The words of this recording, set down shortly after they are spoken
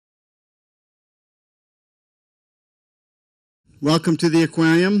Welcome to the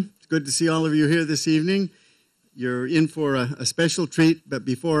Aquarium. It's good to see all of you here this evening. You're in for a special treat, but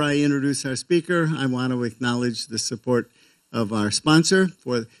before I introduce our speaker, I want to acknowledge the support of our sponsor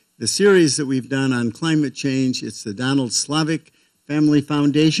for the series that we've done on climate change. It's the Donald Slavic Family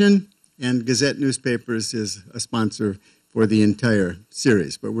Foundation, and Gazette Newspapers is a sponsor for the entire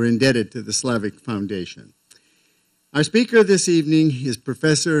series, but we're indebted to the Slavic Foundation. Our speaker this evening is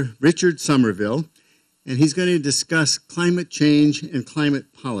Professor Richard Somerville, and he's going to discuss climate change and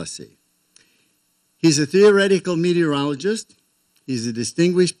climate policy. He's a theoretical meteorologist. He's a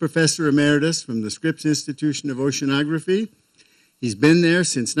distinguished professor emeritus from the Scripps Institution of Oceanography. He's been there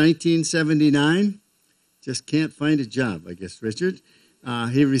since 1979. Just can't find a job, I guess, Richard.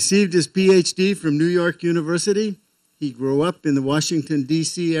 He received his PhD from New York University. He grew up in the Washington,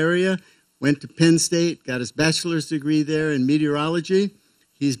 D.C. area, went to Penn State, got his bachelor's degree there in meteorology.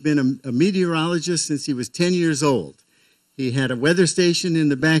 He's been a meteorologist since he was 10 years old. He had a weather station in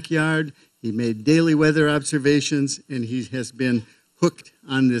the backyard. He made daily weather observations, and he has been hooked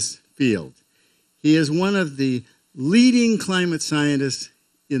on this field. He is one of the leading climate scientists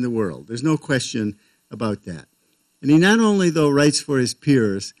in the world. There's no question about that. And he not only, though, writes for his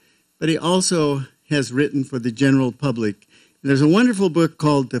peers, but he also has written for the general public. And there's a wonderful book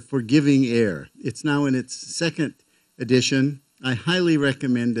called The Forgiving Air. It's now in its second edition. I highly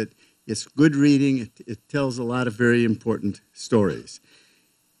recommend it. It's good reading. It tells a lot of very important stories.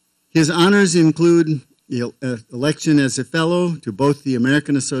 His honors include the election as a fellow to both the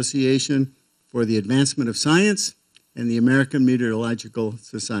American Association for the Advancement of Science and the American Meteorological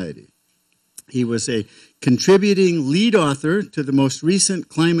Society. He was a contributing lead author to the most recent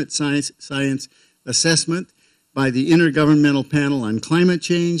climate science assessment by the Intergovernmental Panel on Climate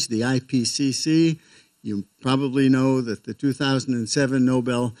Change, the IPCC. You probably know that the 2007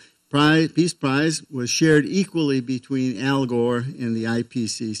 Nobel Peace Prize was shared equally between Al Gore and the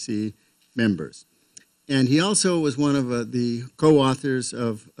IPCC members. And he also was one of the co-authors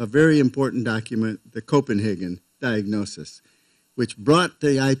of a very important document, the Copenhagen Diagnosis, which brought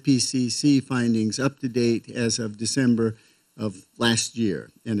the IPCC findings up to date as of December of last year.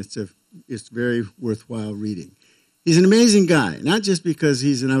 And it's very worthwhile reading. He's an amazing guy, not just because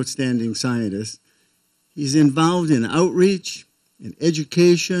he's an outstanding scientist. He's involved in outreach, in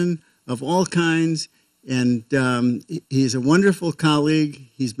education of all kinds, and he's a wonderful colleague.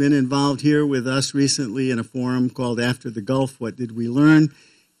 He's been involved here with us recently in a forum called After the Gulf, What Did We Learn?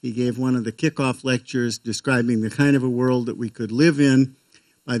 He gave one of the kickoff lectures describing the kind of a world that we could live in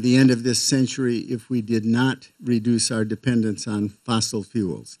by the end of this century if we did not reduce our dependence on fossil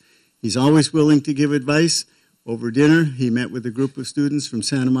fuels. He's always willing to give advice. Over dinner, he met with a group of students from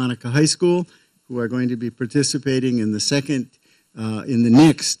Santa Monica High School who are going to be participating in the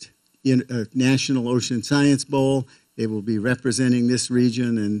next National Ocean Science Bowl. They will be representing this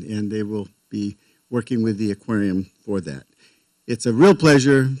region, and they will be working with the Aquarium for that. It's a real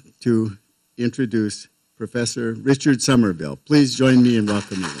pleasure to introduce Professor Richard Somerville. Please join me in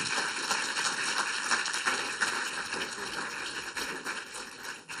welcoming him.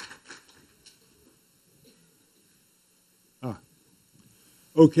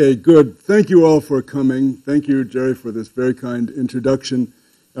 Okay, good. Thank you all for coming. Thank you, Jerry, for this very kind introduction.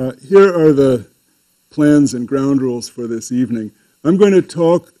 Here are the plans and ground rules for this evening. I'm going to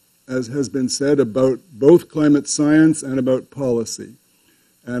talk, as has been said, about both climate science and about policy.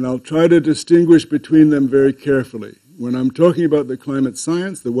 And I'll try to distinguish between them very carefully. When I'm talking about the climate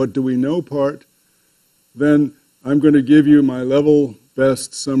science, the what do we know part, then I'm going to give you my level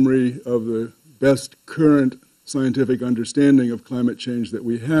best summary of the best current scientific understanding of climate change that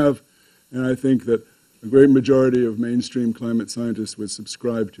we have, and I think that a great majority of mainstream climate scientists would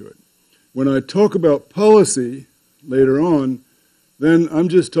subscribe to it. When I talk about policy later on, then I'm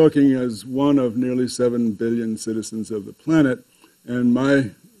just talking as one of nearly 7 billion citizens of the planet, and my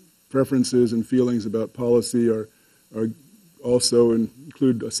preferences and feelings about policy are also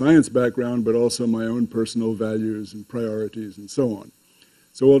include a science background, but also my own personal values and priorities and so on.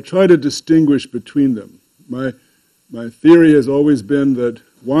 So I'll try to distinguish between them. My theory has always been that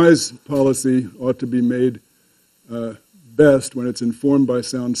wise policy ought to be made best when it's informed by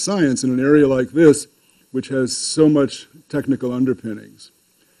sound science in an area like this, which has so much technical underpinnings.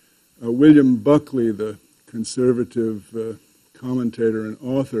 William Buckley, the conservative commentator and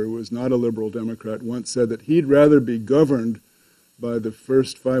author, who was not a liberal Democrat, once said that he'd rather be governed by the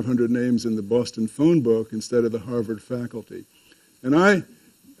first 500 names in the Boston phone book instead of the Harvard faculty. And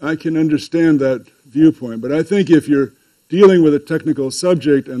I can understand that viewpoint, but I think if you're dealing with a technical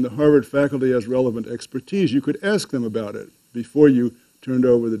subject and the Harvard faculty has relevant expertise, you could ask them about it before you turned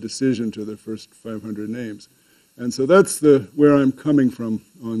over the decision to the first 500 names. And so that's where I'm coming from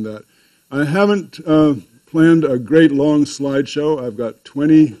on that. I haven't planned a great long slideshow. I've got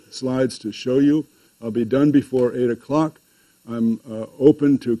 20 slides to show you. I'll be done before 8 o'clock. I'm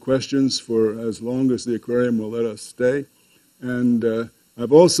open to questions for as long as the aquarium will let us stay. And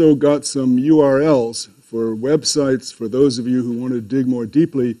I've also got some URLs for websites for those of you who want to dig more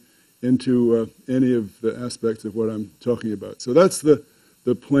deeply into any of the aspects of what I'm talking about. So that's the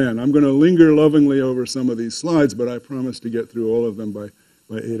plan. I'm going to linger lovingly over some of these slides, but I promise to get through all of them by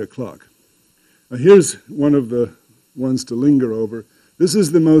 8 o'clock. Here's one of the ones to linger over. This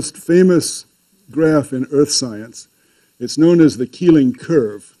is the most famous graph in earth science. It's known as the Keeling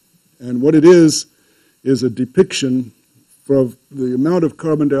curve. And what it is a depiction of the amount of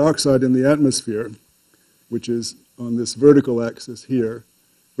carbon dioxide in the atmosphere, which is on this vertical axis here,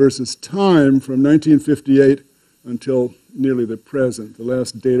 versus time from 1958 until nearly the present. The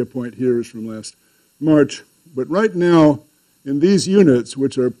last data point here is from last March. But right now, in these units,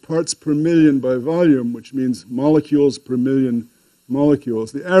 which are parts per million by volume, which means molecules per million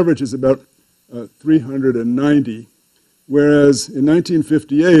molecules, the average is about 390, whereas in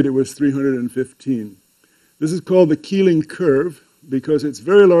 1958 it was 315. This is called the Keeling curve because it's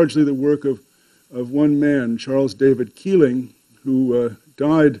very largely the work of one man, Charles David Keeling, who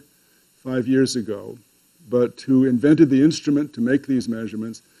died 5 years ago, but who invented the instrument to make these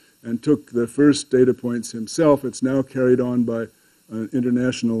measurements and took the first data points himself. It's now carried on by an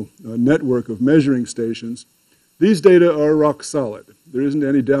international network of measuring stations. These data are rock solid. There isn't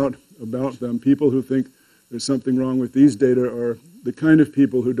any doubt about them. People who think there's something wrong with these data are the kind of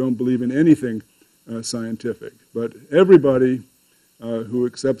people who don't believe in anything scientific. But everybody who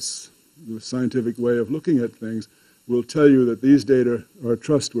accepts the scientific way of looking at things will tell you that these data are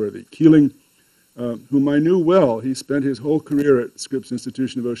trustworthy. Keeling, whom I knew well, he spent his whole career at Scripps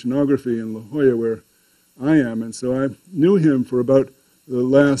Institution of Oceanography in La Jolla, where I am, and so I knew him for about the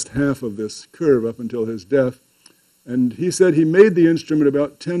last half of this curve up until his death. And he said he made the instrument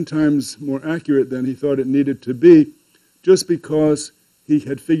about 10 times more accurate than he thought it needed to be, just because he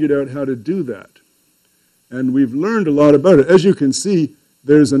had figured out how to do that. And we've learned a lot about it. As you can see,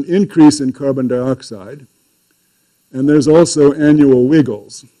 there's an increase in carbon dioxide, and there's also annual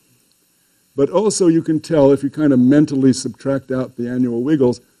wiggles. But also you can tell, if you kind of mentally subtract out the annual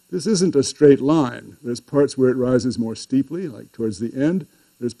wiggles, this isn't a straight line. There's parts where it rises more steeply, like towards the end.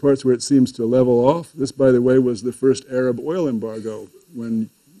 There's parts where it seems to level off. This, by the way, was the first Arab oil embargo, when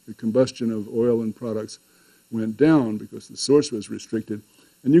the combustion of oil and products went down because the source was restricted.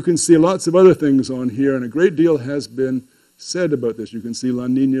 And you can see lots of other things on here, and a great deal has been said about this. You can see La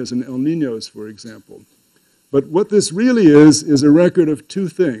Niñas and El Niños, for example. But what this really is a record of two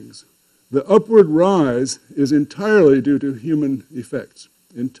things. The upward rise is entirely due to human effects,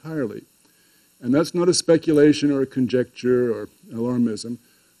 entirely. And that's not a speculation or a conjecture or alarmism.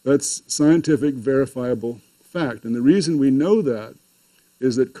 That's scientific, verifiable fact. And the reason we know that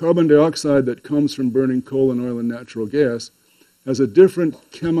is that carbon dioxide that comes from burning coal and oil and natural gas has a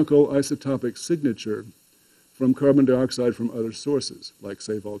different chemical isotopic signature from carbon dioxide from other sources, like,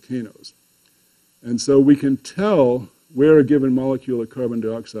 say, volcanoes. And so we can tell where a given molecule of carbon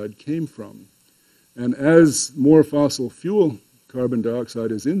dioxide came from. And as more fossil fuel carbon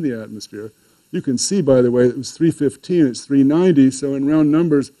dioxide is in the atmosphere, you can see, by the way, it was 315, it's 390, so in round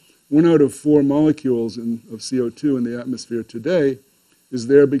numbers, 1 out of 4 molecules of CO2 in the atmosphere today is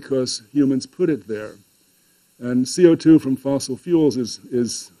there because humans put it there. And CO2 from fossil fuels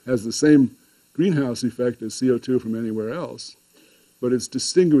has the same greenhouse effect as CO2 from anywhere else, but it's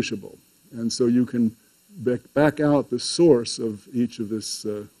distinguishable. And so you can back out the source of each of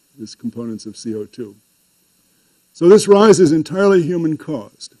these components of CO2. So this rise is entirely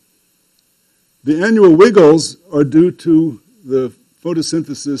human-caused. The annual wiggles are due to the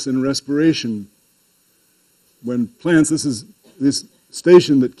photosynthesis and respiration. When plants, this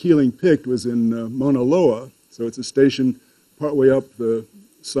station that Keeling picked was in Mauna Loa, so it's a station partway up the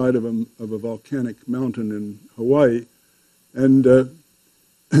side of a volcanic mountain in Hawaii, and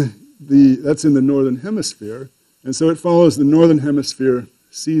that's in the northern hemisphere, and so it follows the northern hemisphere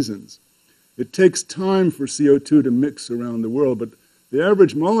seasons. It takes time for CO2 to mix around the world, but the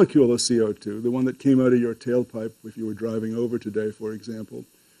average molecule of CO2, the one that came out of your tailpipe if you were driving over today, for example,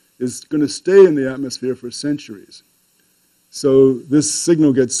 is going to stay in the atmosphere for centuries. So this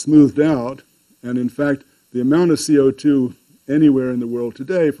signal gets smoothed out, and in fact, the amount of CO2 anywhere in the world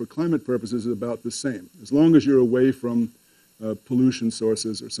today for climate purposes is about the same, as long as you're away from pollution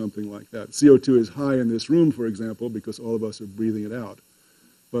sources or something like that. CO2 is high in this room, for example, because all of us are breathing it out.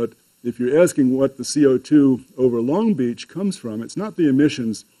 But if you're asking what the CO2 over Long Beach comes from, it's not the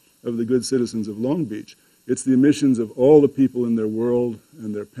emissions of the good citizens of Long Beach. It's the emissions of all the people in their world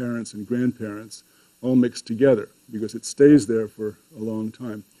and their parents and grandparents all mixed together because it stays there for a long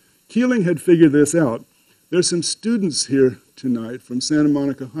time. Keeling had figured this out. There's some students here tonight from Santa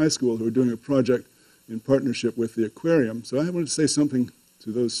Monica High School who are doing a project in partnership with the Aquarium. So I wanted to say something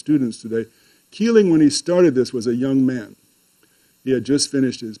to those students today. Keeling, when he started this, was a young man. He had just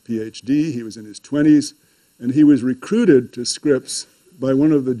finished his PhD, he was in his 20s, and he was recruited to Scripps by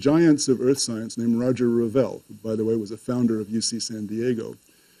one of the giants of earth science named Roger Revelle, who, by the way, was a founder of UC San Diego.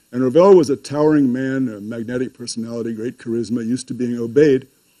 And Revelle was a towering man, a magnetic personality, great charisma, used to being obeyed.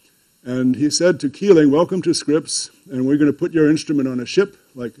 And he said to Keeling, welcome to Scripps, and we're going to put your instrument on a ship,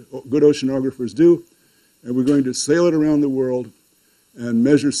 like good oceanographers do, and we're going to sail it around the world and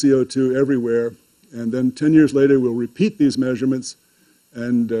measure CO2 everywhere. And then 10 years later, we'll repeat these measurements,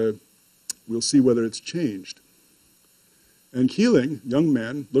 and we'll see whether it's changed. And Keeling, young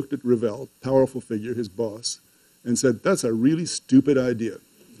man, looked at Revelle, powerful figure, his boss, and said, that's a really stupid idea.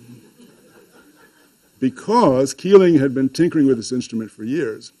 Because Keeling had been tinkering with this instrument for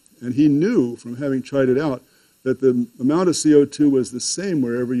years, and he knew from having tried it out that the amount of CO2 was the same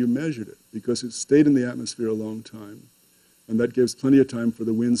wherever you measured it, because it stayed in the atmosphere a long time, and that gives plenty of time for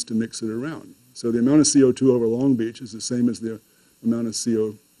the winds to mix it around. So the amount of CO2 over Long Beach is the same as the amount of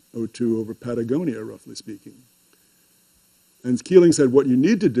CO2 over Patagonia, roughly speaking. And Keeling said, what you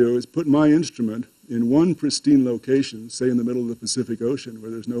need to do is put my instrument in one pristine location, say in the middle of the Pacific Ocean, where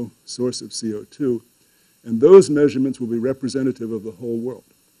there's no source of CO2, and those measurements will be representative of the whole world.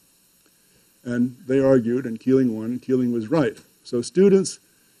 And they argued, and Keeling won, and Keeling was right. So students,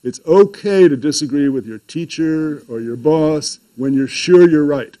 it's okay to disagree with your teacher or your boss when you're sure you're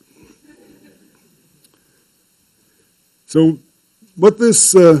right. So what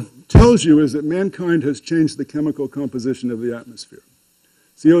this tells you is that mankind has changed the chemical composition of the atmosphere.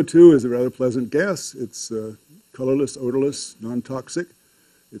 CO2 is a rather pleasant gas. It's colorless, odorless, non-toxic.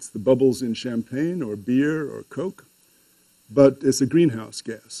 It's the bubbles in champagne or beer or Coke, but it's a greenhouse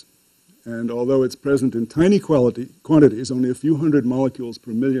gas. And although it's present in tiny quantities, only a few hundred molecules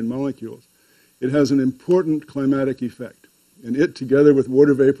per million molecules, it has an important climatic effect. And it, together with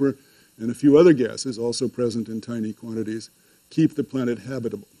water vapor and a few other gases, also present in tiny quantities, keep the planet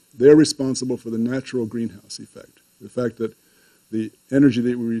habitable. They're responsible for the natural greenhouse effect, the fact that the energy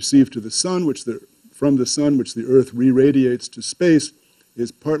that we receive to the sun, from the sun, which the Earth re-radiates to space,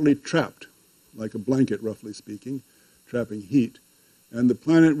 is partly trapped, like a blanket, roughly speaking, trapping heat. And the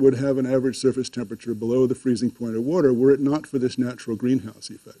planet would have an average surface temperature below the freezing point of water were it not for this natural greenhouse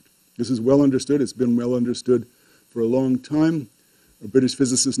effect. This is well understood. It's been well understood for a long time. A British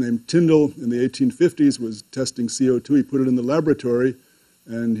physicist named Tyndall in the 1850s was testing CO2. He put it in the laboratory,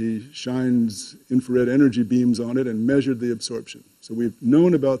 and he shines infrared energy beams on it and measured the absorption. So we've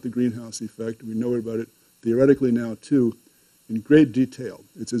known about the greenhouse effect. We know about it theoretically now, too, in great detail.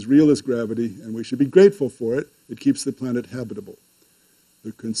 It's as real as gravity, and we should be grateful for it. It keeps the planet habitable.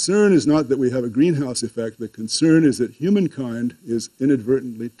 The concern is not that we have a greenhouse effect. The concern is that humankind is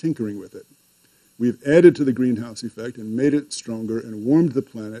inadvertently tinkering with it. We've added to the greenhouse effect and made it stronger and warmed the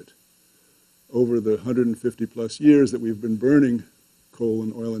planet over the 150 plus years that we've been burning coal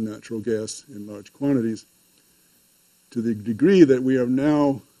and oil and natural gas in large quantities, to the degree that we are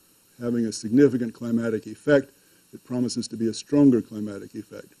now having a significant climatic effect that promises to be a stronger climatic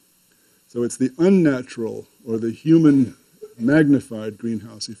effect. So it's the unnatural or the human magnified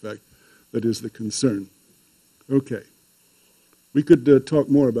greenhouse effect that is the concern. Okay. We could talk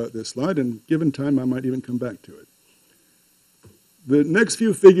more about this slide, and given time, I might even come back to it. The next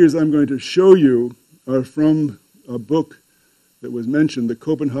few figures I'm going to show you are from a book that was mentioned, the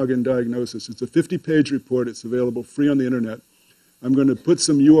Copenhagen Diagnosis. It's a 50-page report. It's available free on the internet. I'm going to put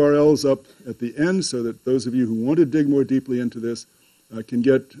some URLs up at the end so that those of you who want to dig more deeply into this can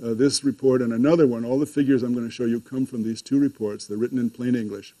get this report and another one. All the figures I'm going to show you come from these two reports. They're written in plain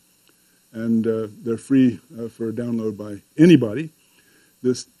English, and they're free for download by anybody.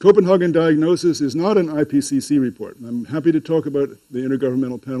 This Copenhagen Diagnosis is not an IPCC report. I'm happy to talk about the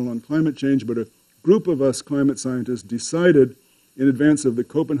Intergovernmental Panel on Climate Change, but a group of us climate scientists decided in advance of the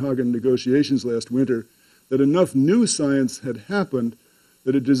Copenhagen negotiations last winter that enough new science had happened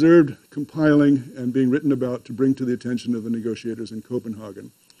that it deserved compiling and being written about to bring to the attention of the negotiators in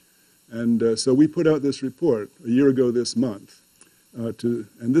Copenhagen. And so we put out this report a year ago this month.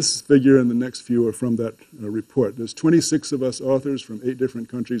 And this figure and the next few are from that report. There's 26 of us authors from 8 different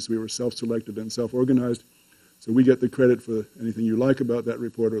countries. We were self-selected and self-organized. So we get the credit for anything you like about that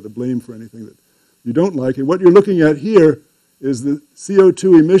report or the blame for anything that you don't like. And what you're looking at here is the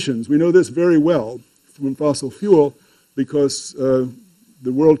CO2 emissions. We know this very well from fossil fuel because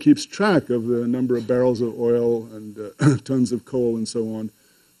the world keeps track of the number of barrels of oil and tons of coal and so on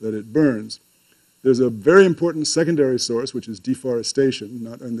that it burns. There's a very important secondary source, which is deforestation,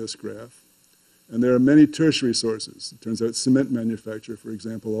 not on this graph. And there are many tertiary sources. It turns out cement manufacture, for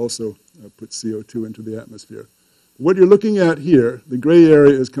example, also puts CO2 into the atmosphere. What you're looking at here, the gray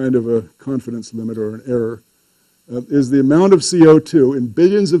area is kind of a confidence limit or an error, is the amount of CO2 in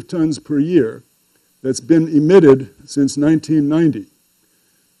billions of tons per year that's been emitted since 1990.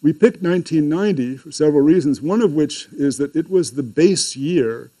 We picked 1990 for several reasons, one of which is that it was the base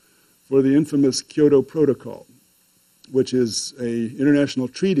year for the infamous Kyoto Protocol, which is an international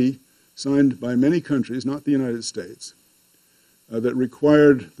treaty signed by many countries, not the United States, that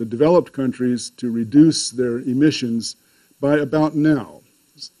required the developed countries to reduce their emissions by about now,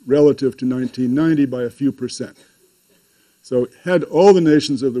 relative to 1990 by a few percent. So had all the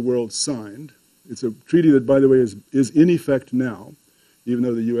nations of the world signed, it's a treaty that, by the way, is in effect now, even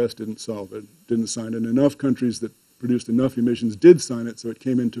though the U.S. didn't sign it, and enough countries that produced enough emissions did sign it, so it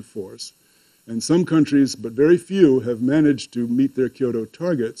came into force. And some countries, but very few, have managed to meet their Kyoto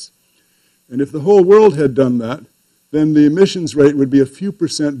targets. And if the whole world had done that, then the emissions rate would be a few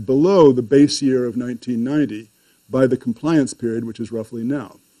percent below the base year of 1990 by the compliance period, which is roughly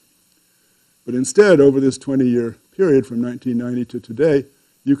now. But instead, over this 20-year period from 1990 to today,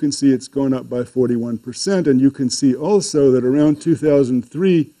 you can see it's gone up by 41%, and you can see also that around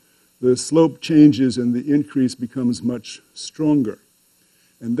 2003, the slope changes and the increase becomes much stronger.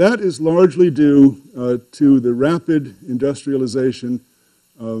 And that is largely due to the rapid industrialization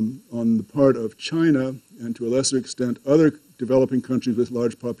on the part of China and to a lesser extent other developing countries with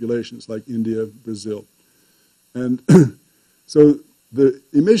large populations like India, Brazil. And so the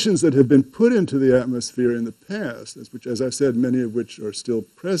emissions that have been put into the atmosphere in the past, which, as I said, many of which are still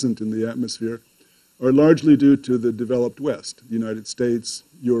present in the atmosphere, are largely due to the developed West, the United States,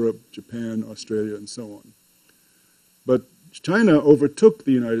 Europe, Japan, Australia, and so on. But China overtook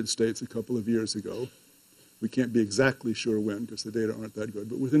the United States a couple of years ago. We can't be exactly sure when because the data aren't that good,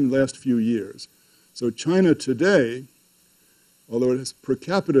 but within the last few years. So China today, although it has per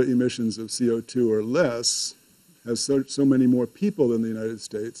capita emissions of CO2 or less, has so many more people than the United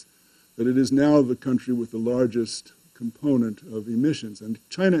States that it is now the country with the largest component of emissions. And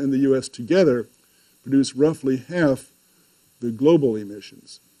China and the US together produce roughly half the global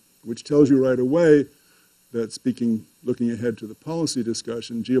emissions, which tells you right away that looking ahead to the policy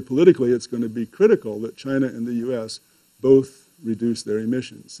discussion, geopolitically it's going to be critical that China and the US both reduce their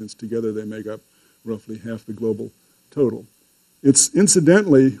emissions, since together they make up roughly half the global total. It's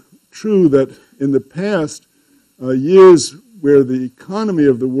incidentally true that in the past, years where the economy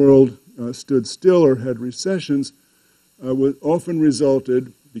of the world stood still or had recessions often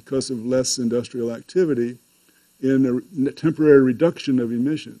resulted, because of less industrial activity, in a temporary reduction of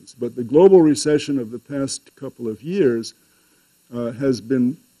emissions. But the global recession of the past couple of years has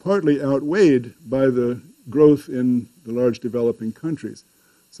been partly outweighed by the growth in the large developing countries,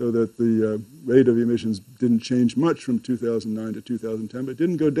 so that the rate of emissions didn't change much from 2009 to 2010, but it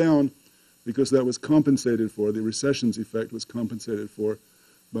didn't go down because that was compensated for, the recession's effect was compensated for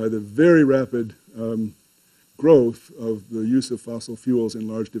by the very rapid growth of the use of fossil fuels in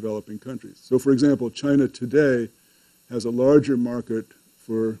large developing countries. So for example, China today has a larger market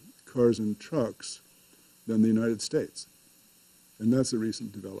for cars and trucks than the United States. And that's a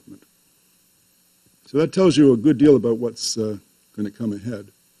recent development. So that tells you a good deal about what's going to come ahead.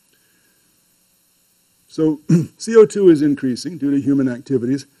 So CO2 is increasing due to human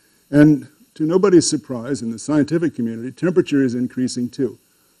activities. And to nobody's surprise in the scientific community, temperature is increasing too.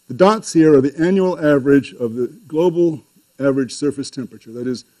 The dots here are the annual average of the global average surface temperature. That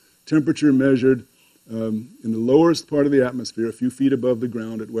is, temperature measured in the lowest part of the atmosphere, a few feet above the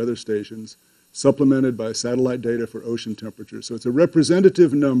ground at weather stations, supplemented by satellite data for ocean temperature. So it's a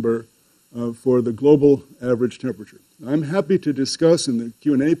representative number for the global average temperature. I'm happy to discuss in the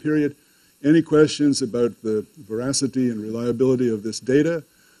Q&A period any questions about the veracity and reliability of this data.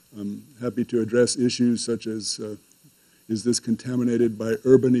 I'm happy to address issues such as is this contaminated by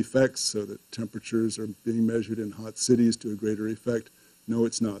urban effects so that temperatures are being measured in hot cities to a greater effect? No,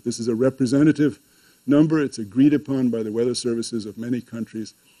 it's not. This is a representative number. It's agreed upon by the weather services of many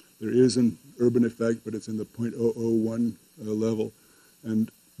countries. There is an urban effect, but it's in the 0.001 level.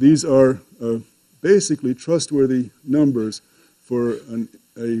 And these are basically trustworthy numbers for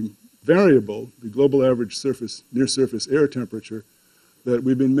a variable, the global average near-surface air temperature, that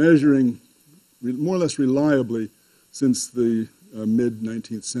we've been measuring more or less reliably since the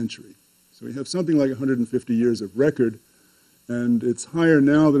mid-19th century. So we have something like 150 years of record, and it's higher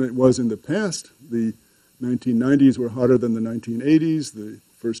now than it was in the past. The 1990s were hotter than the 1980s. The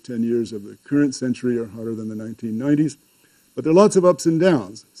first 10 years of the current century are hotter than the 1990s. But there are lots of ups and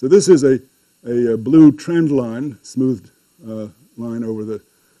downs. So this is a blue trend line, smoothed line over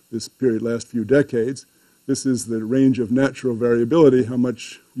this period, last few decades. This is the range of natural variability, how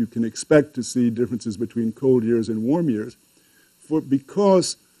much you can expect to see differences between cold years and warm years.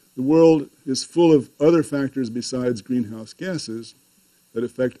 Because the world is full of other factors besides greenhouse gases that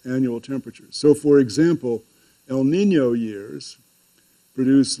affect annual temperatures. So, for example, El Nino years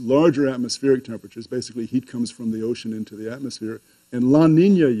produce larger atmospheric temperatures. Basically, heat comes from the ocean into the atmosphere. And La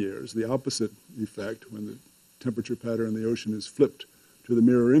Nina years, the opposite effect, when the temperature pattern in the ocean is flipped to the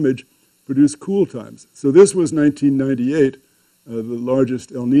mirror image, produce cool times. So this was 1998, the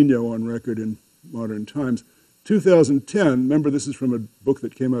largest El Nino on record in modern times. 2010, remember this is from a book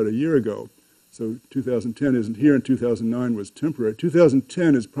that came out a year ago, so 2010 isn't here, and 2009 was temporary.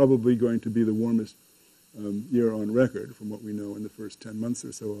 2010 is probably going to be the warmest year on record, from what we know in the first 10 months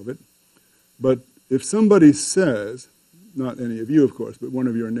or so of it. But if somebody says, not any of you, of course, but one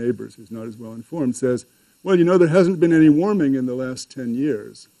of your neighbors who's not as well informed says, well, you know, there hasn't been any warming in the last 10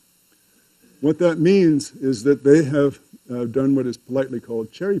 years. What that means is that they have done what is politely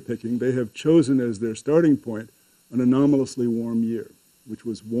called cherry picking. They have chosen as their starting point an anomalously warm year, which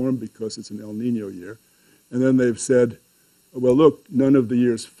was warm because it's an El Nino year. And then they've said, well, look, none of the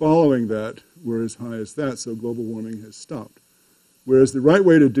years following that were as high as that, so global warming has stopped. Whereas the right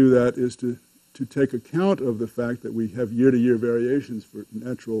way to do that is to take account of the fact that we have year-to-year variations for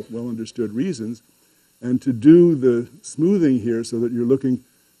natural, well-understood reasons, and to do the smoothing here so that you're looking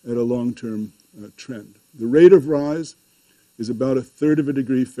at a long-term trend. The rate of rise is about 1/3 of a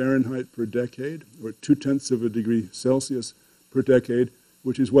degree Fahrenheit per decade, or 0.2 of a degree Celsius per decade,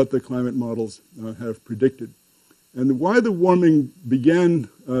 which is what the climate models have predicted. And why the warming began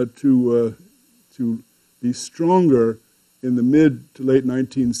to be stronger in the mid to late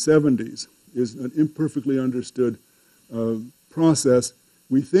 1970s is an imperfectly understood process.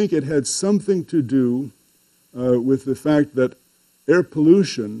 We think it had something to do with the fact that air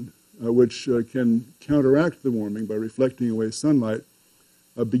pollution, which can counteract the warming by reflecting away sunlight,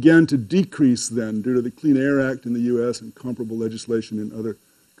 began to decrease then due to the Clean Air Act in the US and comparable legislation in other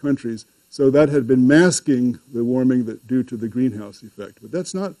countries. So that had been masking the warming due to the greenhouse effect. But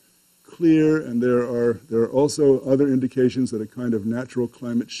that's not clear, and there are also other indications that a kind of natural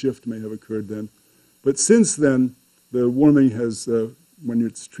climate shift may have occurred then. But since then, the warming has, when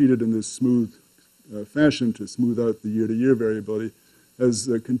it's treated in this smooth fashion to smooth out the year-to-year variability, has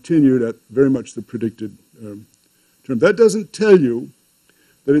continued at very much the predicted term. That doesn't tell you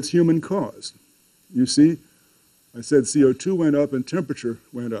that it's human caused. You see, I said CO2 went up and temperature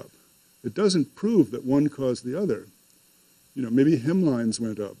went up. It doesn't prove that one caused the other. You know, maybe hemlines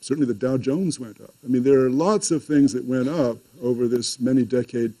went up. Certainly the Dow Jones went up. I mean, there are lots of things that went up over this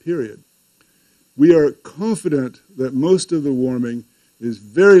many-decade period. We are confident that most of the warming is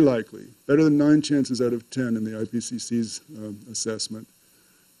very likely, better than 9 chances out of 10 in the IPCC's assessment,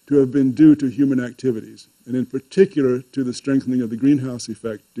 to have been due to human activities, and in particular to the strengthening of the greenhouse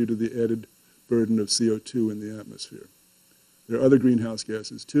effect due to the added burden of CO2 in the atmosphere. There are other greenhouse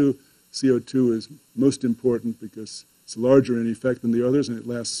gases too. CO2 is most important because it's larger in effect than the others and it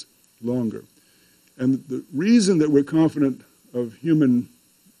lasts longer. And the reason that we're confident of human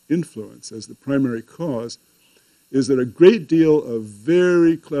influence as the primary cause is that a great deal of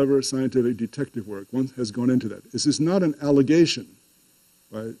very clever scientific detective work has gone into that. This is not an allegation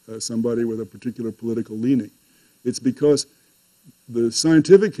by somebody with a particular political leaning. It's because the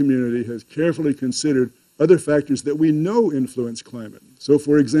scientific community has carefully considered other factors that we know influence climate. So,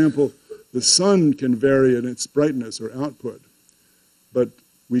 for example, the sun can vary in its brightness or output, but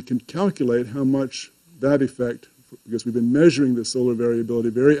we can calculate how much that effect, because we've been measuring the solar variability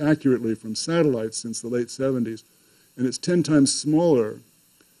very accurately from satellites since the late 70s, and it's 10 times smaller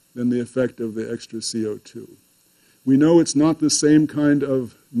than the effect of the extra CO2. We know it's not the same kind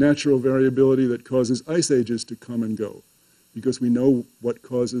of natural variability that causes ice ages to come and go, because we know what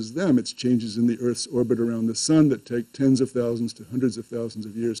causes them. It's changes in the Earth's orbit around the sun that take tens of thousands to hundreds of thousands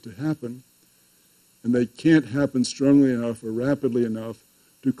of years to happen, and they can't happen strongly enough or rapidly enough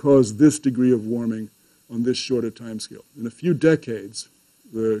to cause this degree of warming on this short a time scale. In a few decades,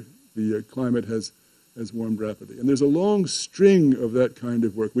 the climate has warmed rapidly. And there's a long string of that kind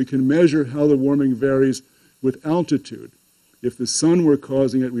of work. We can measure how the warming varies with altitude. If the sun were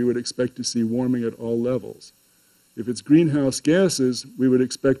causing it, we would expect to see warming at all levels. If it's greenhouse gases, we would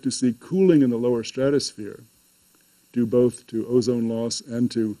expect to see cooling in the lower stratosphere, due both to ozone loss and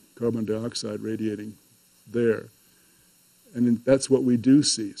to carbon dioxide radiating there. And that's what we do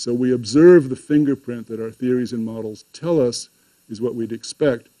see. So we observe the fingerprint that our theories and models tell us is what we'd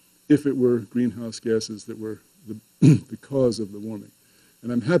expect if it were greenhouse gases that were the cause of the warming.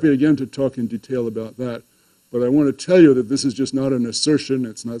 And I'm happy again to talk in detail about that, but I want to tell you that this is just not an assertion,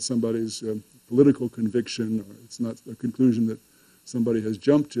 it's not somebody's political conviction, or it's not a conclusion that somebody has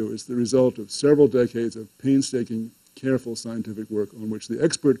jumped to. It's the result of several decades of painstaking, careful scientific work on which the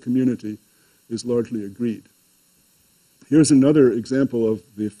expert community is largely agreed. Here's another example of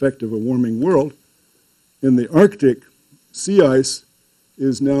the effect of a warming world. In the Arctic, sea ice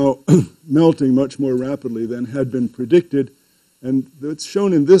is now melting much more rapidly than had been predicted. And what's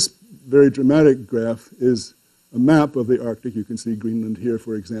shown in this very dramatic graph is a map of the Arctic. You can see Greenland here,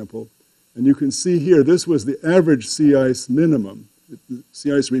 for example. And you can see here, this was the average sea ice minimum.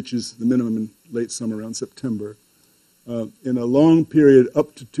 Sea ice reaches the minimum in late summer, around September, in a long period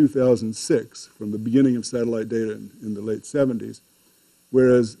up to 2006, from the beginning of satellite data in the late 70s,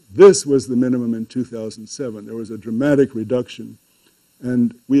 whereas this was the minimum in 2007. There was a dramatic reduction.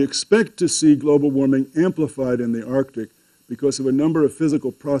 And we expect to see global warming amplified in the Arctic because of a number of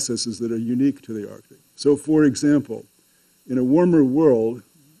physical processes that are unique to the Arctic. So, for example, in a warmer world,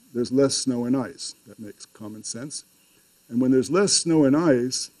 there's less snow and ice. That makes common sense. And when there's less snow and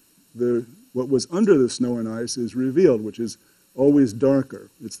ice, what was under the snow and ice is revealed, which is always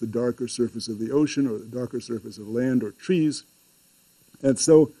darker. It's the darker surface of the ocean or the darker surface of land or trees. And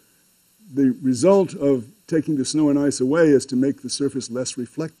so the result of taking the snow and ice away is to make the surface less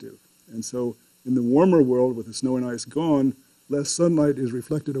reflective. And so in the warmer world, with the snow and ice gone, less sunlight is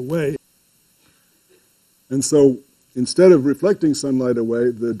reflected away. And so instead of reflecting sunlight away,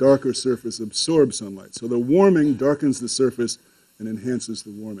 the darker surface absorbs sunlight. So the warming darkens the surface and enhances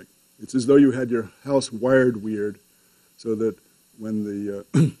the warming. It's as though you had your house wired weird, so that when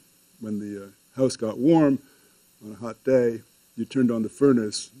the house got warm on a hot day, you turned on the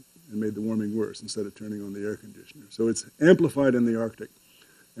furnace and made the warming worse instead of turning on the air conditioner. So it's amplified in the Arctic.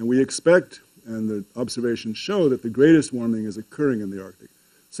 And we expect, and the observations show, that the greatest warming is occurring in the Arctic.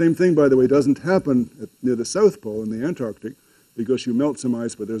 Same thing, by the way, doesn't happen near the South Pole in the Antarctic, because you melt some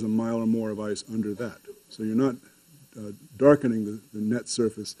ice, but there's a mile or more of ice under that. So you're not darkening the net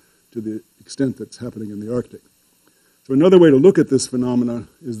surface to the extent that's happening in the Arctic. So another way to look at this phenomenon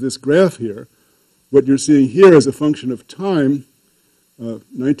is this graph here. What you're seeing here is a function of time.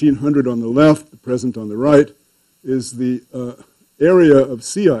 1900 on the left, the present on the right, is the area of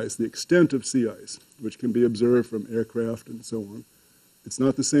sea ice, the extent of sea ice, which can be observed from aircraft and so on. It's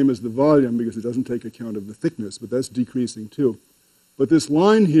not the same as the volume because it doesn't take account of the thickness, but that's decreasing too. But this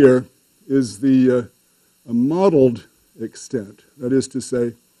line here is a modeled extent. That is to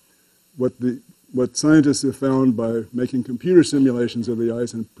say, what scientists have found by making computer simulations of the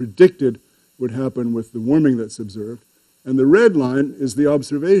ice and predicted would happen with the warming that's observed. And the red line is the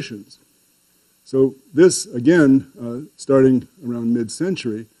observations. So this, again, starting around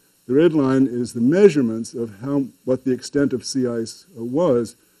mid-century, the red line is the measurements of what the extent of sea ice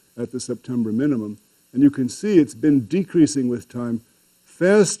was at the September minimum. And you can see it's been decreasing with time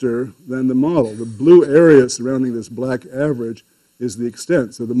faster than the model. The blue area surrounding this black average is the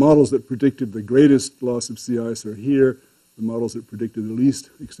extent. So the models that predicted the greatest loss of sea ice are here. The models that predicted the least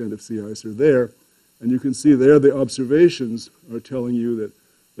extent of sea ice are there. And you can see there the observations are telling you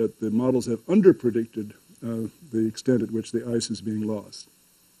that the models have underpredicted the extent at which the ice is being lost.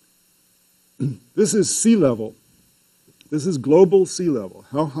 This is sea level. This is global sea level.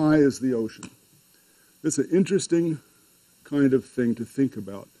 How high is the ocean? It's an interesting kind of thing to think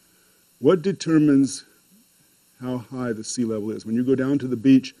about. What determines how high the sea level is? When you go down to the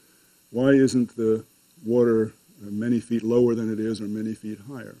beach, why isn't the water many feet lower than it is or many feet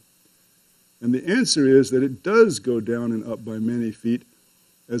higher? And the answer is that it does go down and up by many feet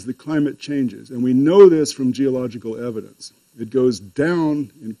as the climate changes. And we know this from geological evidence. It goes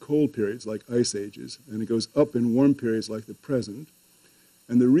down in cold periods, like ice ages, and it goes up in warm periods, like the present.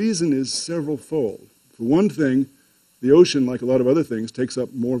 And the reason is several-fold. For one thing, the ocean, like a lot of other things, takes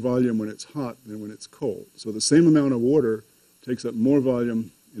up more volume when it's hot than when it's cold. So the same amount of water takes up more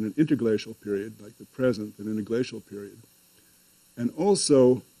volume in an interglacial period, like the present, than in a glacial period. And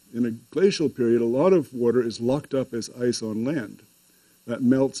also, in a glacial period, a lot of water is locked up as ice on land. That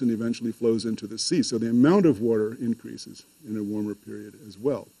melts and eventually flows into the sea. So the amount of water increases in a warmer period as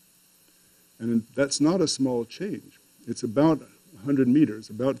well. And that's not a small change. It's about 100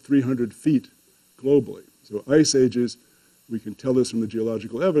 meters, about 300 feet globally. So ice ages, we can tell this from the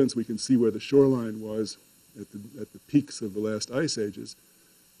geological evidence. We can see where the shoreline was at the peaks of the last ice ages.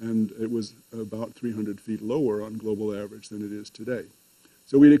 And it was about 300 feet lower on global average than it is today.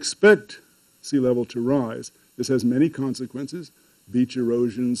 So we'd expect sea level to rise. This has many consequences: beach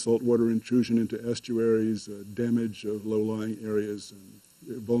erosion, saltwater intrusion into estuaries, damage of low-lying areas,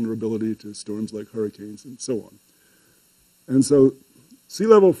 and vulnerability to storms like hurricanes, and so on. And so sea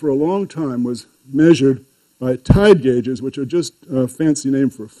level for a long time was measured by tide gauges, which are just a fancy name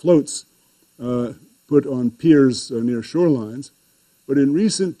for floats put on piers near shorelines. But in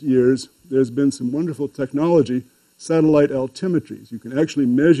recent years, there's been some wonderful technology, satellite altimetries. You can actually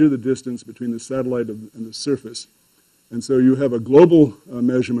measure the distance between the satellite and the surface. And so you have a global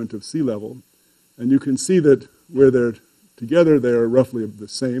measurement of sea level, and you can see that where they're together, they're roughly the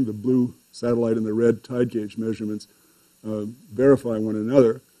same. The blue satellite and the red tide gauge measurements verify one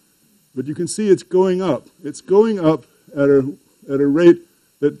another. But you can see it's going up. It's going up at a rate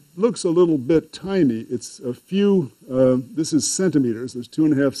that looks a little bit tiny. It's a few, this is centimeters. There's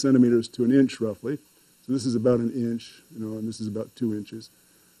 2.5 centimeters to an inch roughly. So this is about an inch, and this is about 2 inches.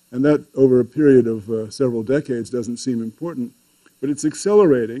 And that over a period of several decades doesn't seem important, but it's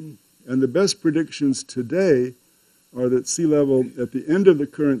accelerating. And the best predictions today are that sea level at the end of the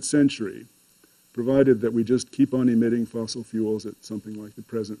current century, provided that we just keep on emitting fossil fuels at something like the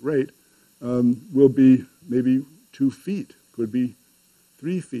present rate, will be maybe 2 feet, could be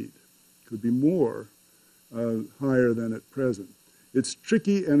 3 feet, could be more higher than at present. It's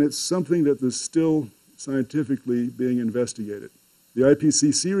tricky, and it's something that is still scientifically being investigated. The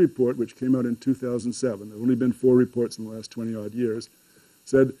IPCC report, which came out in 2007, there have only been 4 reports in the last 20-odd years,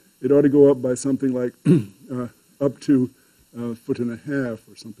 said it ought to go up by something like up to 1.5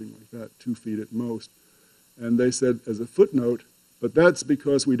 feet or something like that, 2 feet at most. And they said, as a footnote, but that's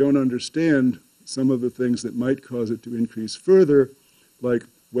because we don't understand some of the things that might cause it to increase further, like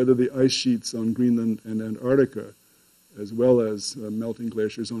whether the ice sheets on Greenland and Antarctica, as well as melting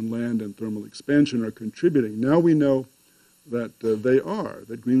glaciers on land and thermal expansion, are contributing. Now we know that they are,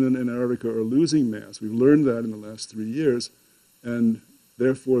 that Greenland and Antarctica are losing mass. We've learned that in the last 3 years, and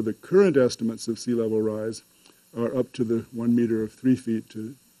therefore the current estimates of sea level rise are up to the 1 meter of 3 feet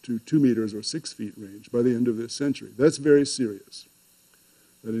to 2 meters or 6 feet range by the end of this century. That's very serious.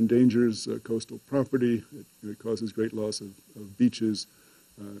 That endangers coastal property. It causes great loss of beaches.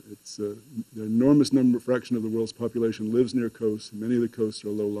 The enormous fraction of the world's population lives near coasts. Many of the coasts are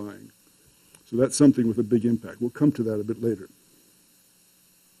low-lying. So that's something with a big impact. We'll come to that a bit later.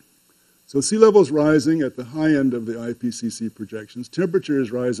 So sea level is rising at the high end of the IPCC projections. Temperature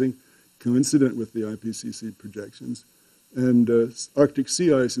is rising, coincident with the IPCC projections. And Arctic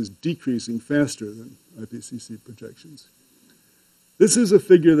sea ice is decreasing faster than IPCC projections. This is a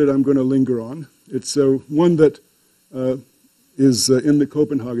figure that I'm going to linger on. It's one that is in the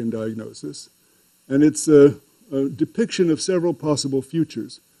Copenhagen diagnosis. And it's a depiction of several possible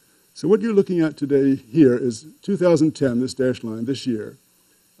futures. So what you're looking at today here is 2010, this dashed line, this year,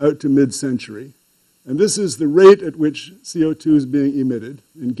 out to mid-century. And this is the rate at which CO2 is being emitted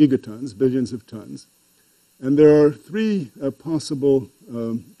in gigatons, billions of tons. And there are 3 possible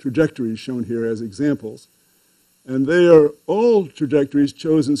trajectories shown here as examples. And they are all trajectories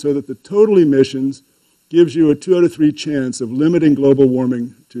chosen so that the total emissions gives you a 2 out of 3 chance of limiting global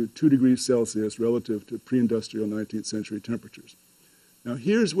warming to 2 degrees Celsius relative to pre-industrial 19th century temperatures. Now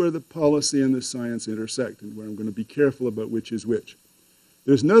here's where the policy and the science intersect, and where I'm going to be careful about which is which.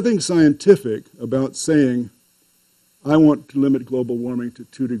 There's nothing scientific about saying, I want to limit global warming to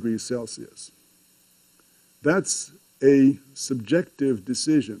 2 degrees Celsius. That's a subjective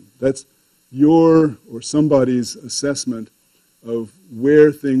decision. That's your or somebody's assessment of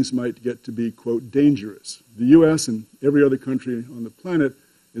where things might get to be, quote, dangerous. The US and every other country on the planet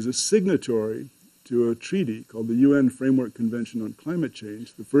is a signatory to a treaty called the UN Framework Convention on Climate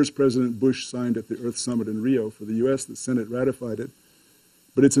Change. The first President Bush signed at the Earth Summit in Rio for the US. The Senate ratified it.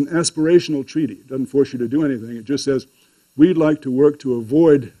 But it's an aspirational treaty. It doesn't force you to do anything. It just says, we'd like to work to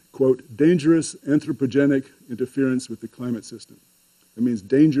avoid, quote, dangerous anthropogenic interference with the climate system. That means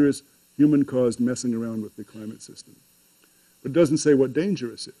dangerous human-caused messing around with the climate system. But it doesn't say what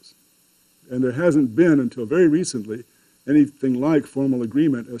dangerous is. And there hasn't been, until very recently, anything like formal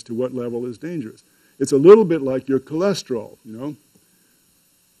agreement as to what level is dangerous. It's a little bit like your cholesterol,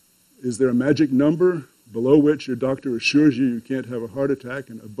 Is there a magic number below which your doctor assures you you can't have a heart attack,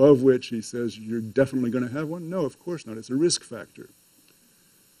 and above which he says you're definitely going to have one? No, of course not. It's a risk factor.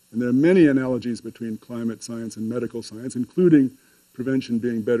 And there are many analogies between climate science and medical science, including prevention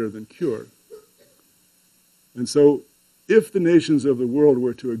being better than cure. And so if the nations of the world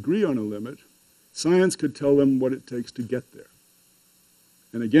were to agree on a limit, science could tell them what it takes to get there.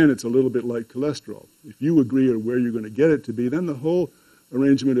 And again, it's a little bit like cholesterol. If you agree on where you're going to get it to be, then the whole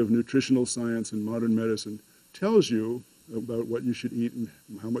arrangement of nutritional science and modern medicine tells you about what you should eat and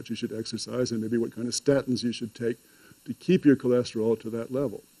how much you should exercise and maybe what kind of statins you should take to keep your cholesterol to that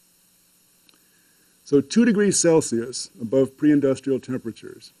level. So 2 degrees Celsius above pre-industrial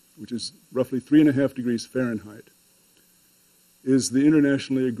temperatures, which is roughly 3.5 degrees Fahrenheit, is the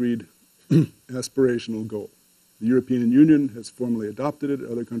internationally agreed aspirational goal. The European Union has formally adopted it.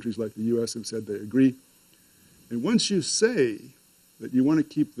 Other countries like the US have said they agree. And once you say that you want to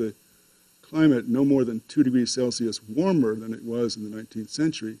keep the climate no more than 2 degrees Celsius warmer than it was in the 19th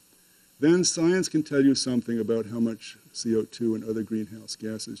century, then science can tell you something about how much CO2 and other greenhouse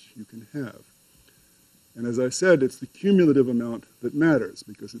gases you can have. And as I said, it's the cumulative amount that matters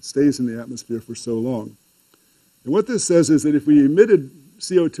because it stays in the atmosphere for so long. And what this says is that if we emitted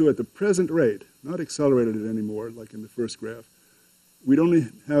CO2 at the present rate, not accelerated it anymore like in the first graph, we'd only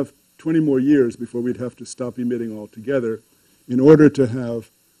have 20 more years before we'd have to stop emitting altogether in order to have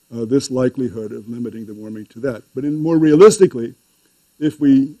this likelihood of limiting the warming to that. But more realistically, if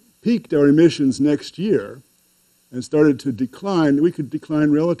we peaked our emissions next year and started to decline, we could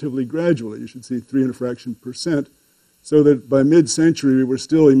decline relatively gradually. You should see 3 and a fraction %, so that by mid-century we were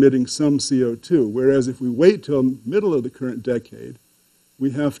still emitting some CO2, whereas if we wait till middle of the current decade,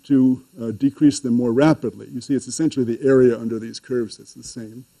 we have to decrease them more rapidly. You see, it's essentially the area under these curves that's the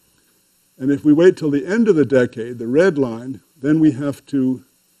same. And if we wait till the end of the decade, the red line, then we have to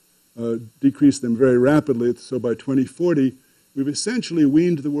decrease them very rapidly. So by 2040, we've essentially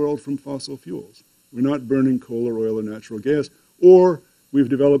weaned the world from fossil fuels. We're not burning coal or oil or natural gas, or we've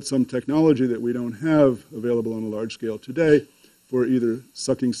developed some technology that we don't have available on a large scale today for either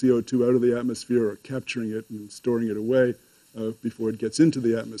sucking CO2 out of the atmosphere or capturing it and storing it away before it gets into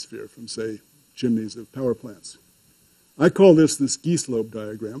the atmosphere from, say, chimneys of power plants. I call this the ski slope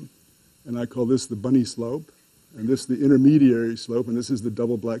diagram, and I call this the bunny slope, and this the intermediary slope, and this is the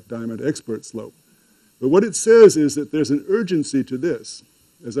double black diamond expert slope. But what it says is that there's an urgency to this.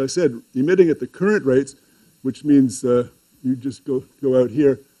 As I said, emitting at the current rates, which means you just go out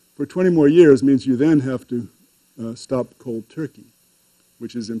here, for 20 more years means you then have to stop cold turkey,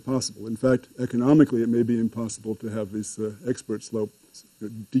 which is impossible. In fact, economically, it may be impossible to have this expert slope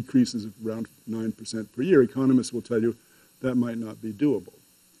decreases of around 9% per year. Economists will tell you that might not be doable.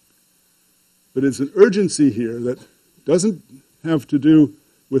 But it's an urgency here that doesn't have to do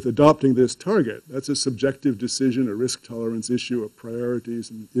with adopting this target. That's a subjective decision, a risk tolerance issue, a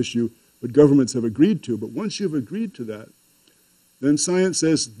priorities issue, but governments have agreed to. But once you've agreed to that, then science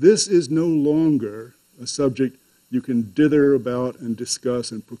says this is no longer a subject you can dither about and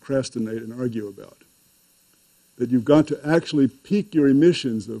discuss and procrastinate and argue about. That you've got to actually peak your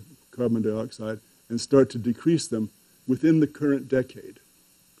emissions of carbon dioxide and start to decrease them within the current decade.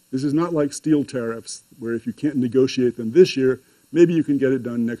 This is not like steel tariffs, where if you can't negotiate them this year, maybe you can get it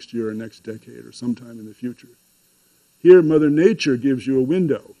done next year or next decade or sometime in the future. Here, Mother Nature gives you a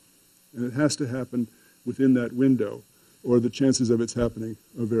window, and it has to happen within that window, or the chances of its happening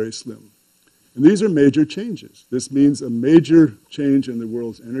are very slim. And these are major changes. This means a major change in the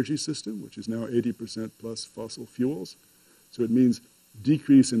world's energy system, which is now 80% plus fossil fuels. So it means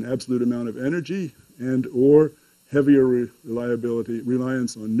decrease in absolute amount of energy and or heavier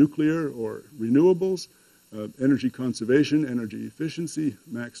reliance on nuclear or renewables, energy conservation, energy efficiency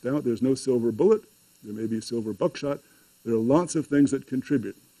maxed out. There's no silver bullet. There may be a silver buckshot. There are lots of things that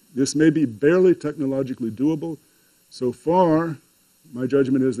contribute. This may be barely technologically doable. So far, my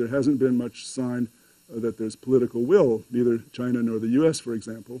judgment is there hasn't been much sign that there's political will. Neither China nor the US, for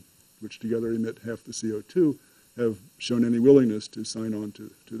example, which together emit half the CO2, have shown any willingness to sign on to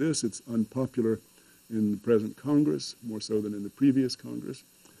this. It's unpopular in the present Congress, more so than in the previous Congress,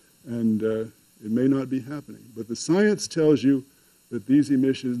 and it may not be happening. But the science tells you that these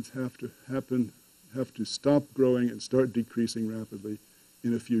emissions have to stop growing and start decreasing rapidly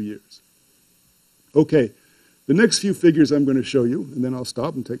in a few years. Okay, the next few figures I'm going to show you, and then I'll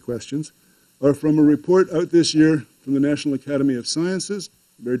stop and take questions, are from a report out this year from the National Academy of Sciences,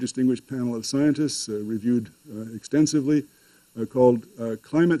 a very distinguished panel of scientists reviewed extensively, called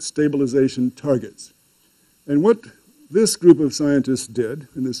Climate Stabilization Targets. And what this group of scientists did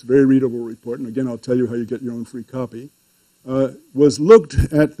in this very readable report, and again I'll tell you how you get your own free copy, was looked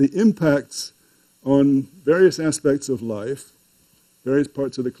at the impacts on various aspects of life, various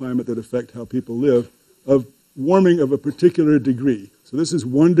parts of the climate that affect how people live, of warming of a particular degree. So this is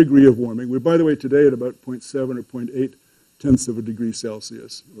 1 degree of warming. We're, by the way, today at about 0.7 or 0.8 tenths of a degree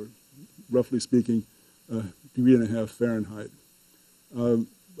Celsius, or roughly speaking, 1.5 degrees Fahrenheit,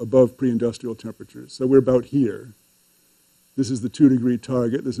 above pre-industrial temperatures. So we're about here. This is the 2 degree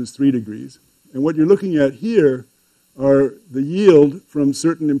target. This is 3 degrees. And what you're looking at here are the yield from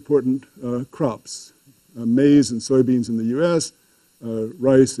certain important crops. maize and soybeans in the U.S.,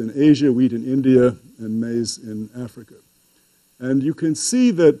 rice in Asia, wheat in India, and maize in Africa. And you can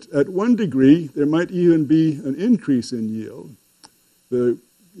see that at 1 degree, there might even be an increase in yield.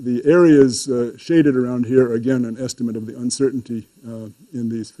 The areas shaded around here are, again, an estimate of the uncertainty in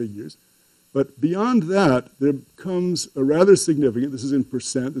these figures. But beyond that, there comes a rather significant, this is in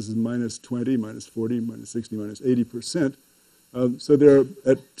percent, this is minus 20, minus 40, minus 60, minus 80%. So there are,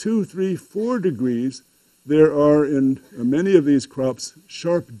 at 2, 3, 4 degrees, there are in many of these crops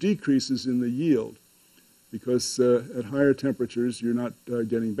sharp decreases in the yield because at higher temperatures you're not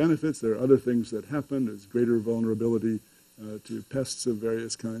getting benefits. There are other things that happen. There's greater vulnerability to pests of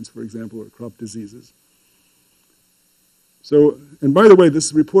various kinds, for example, or crop diseases. So, and by the way,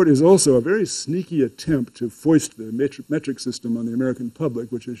 this report is also a very sneaky attempt to foist the metric system on the American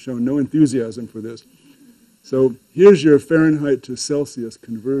public, which has shown no enthusiasm for this. So here's your Fahrenheit to Celsius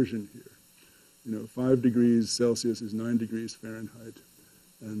conversion here. 5 degrees Celsius is 9 degrees Fahrenheit.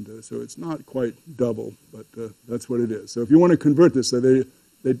 And so it's not quite double, but that's what it is. So if you want to convert this, so they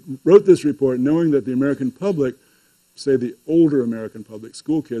wrote this report knowing that the American public, say the older American public,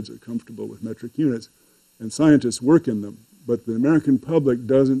 school kids are comfortable with metric units, and scientists work in them. But the American public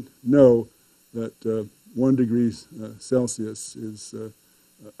doesn't know that 1 degree Celsius is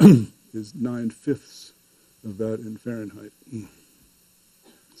 9/5 of that in Fahrenheit.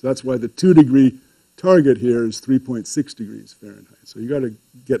 So that's why the 2 degree target here is 3.6 degrees Fahrenheit. So you got to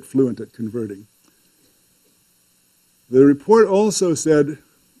get fluent at converting. The report also said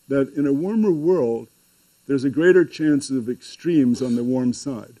that in a warmer world, there's a greater chance of extremes on the warm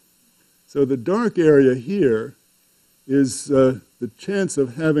side. So the dark area here is the chance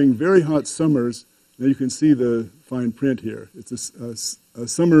of having very hot summers. Now you can see the fine print here. It's a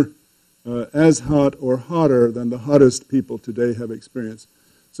summer as hot or hotter than the hottest people today have experienced.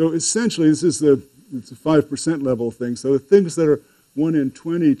 So essentially, it's a 5% level thing. So the things that are 1 in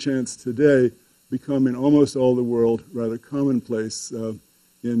 20 chance today become in almost all the world rather commonplace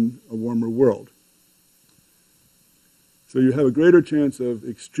in a warmer world. So you have a greater chance of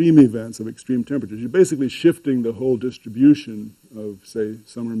extreme events, of extreme temperatures. You're basically shifting the whole distribution of, say,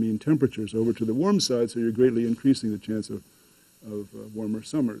 summer mean temperatures over to the warm side, so you're greatly increasing the chance of warmer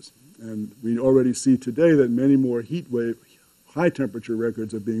summers. And we already see today that many more heat wave, high temperature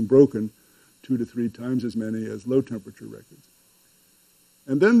records are being broken, 2 to 3 times as many as low temperature records.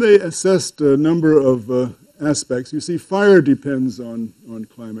 And then they assessed a number of aspects. You see, fire depends on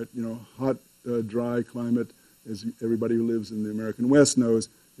climate. Hot, dry climate, as everybody who lives in the American West knows,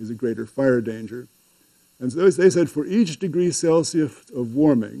 is a greater fire danger. And so they said for each degree Celsius of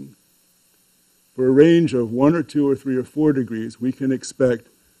warming, for a range of 1 or 2 or 3 or 4 degrees, we can expect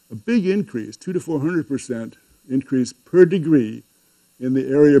a big increase, 200 to 400% increase per degree in the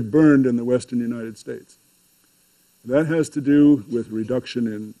area burned in the western United States. That has to do with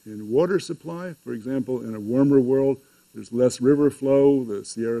reduction in water supply. For example, in a warmer world, there's less river flow. The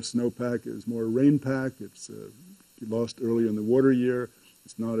Sierra snowpack is more rainpack. It's lost early in the water year.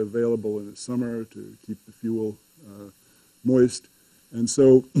 It's not available in the summer to keep the fuel moist. And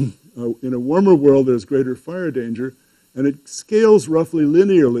so in a warmer world, there's greater fire danger, and it scales roughly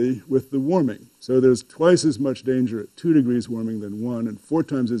linearly with the warming. So there's twice as much danger at 2 degrees warming than 1, and 4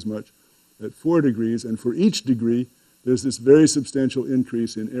 times as much at 4 degrees. And for each degree, there's this very substantial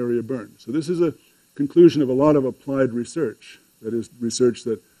increase in area burned. So this is a conclusion of a lot of applied research, that is, research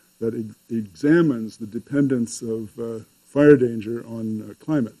that examines the dependence of fire danger on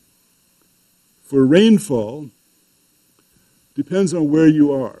climate. For rainfall, depends on where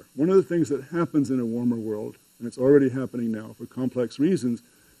you are. One of the things that happens in a warmer world, and it's already happening now for complex reasons,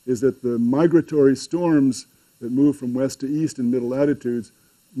 is that the migratory storms that move from west to east in middle latitudes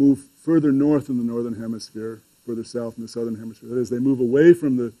move further north in the northern hemisphere, further south in the southern hemisphere. That is, they move away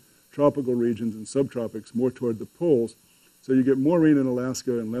from the tropical regions and subtropics more toward the poles. So you get more rain in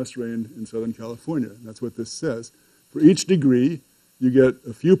Alaska and less rain in Southern California. And that's what this says. For each degree, you get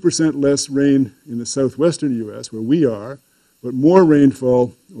a few percent less rain in the southwestern U.S., where we are, but more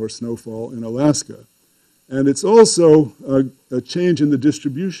rainfall or snowfall in Alaska. And it's also a change in the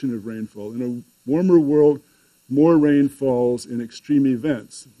distribution of rainfall. In a warmer world, more rain falls in extreme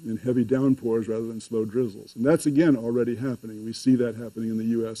events, in heavy downpours rather than slow drizzles. And that's, again, already happening. We see that happening in the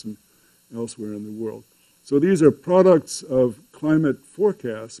U.S. and elsewhere in the world. So these are products of climate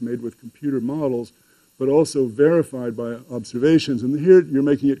forecasts made with computer models, but also verified by observations. And here you're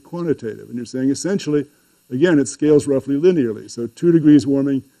making it quantitative. And you're saying, essentially, again, it scales roughly linearly. So 2 degrees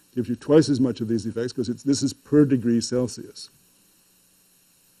warming gives you twice as much of these effects because this is per degree Celsius.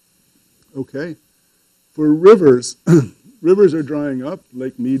 Okay. For rivers, rivers are drying up.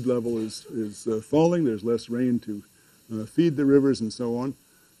 Lake Mead level is falling. There's less rain to feed the rivers and so on.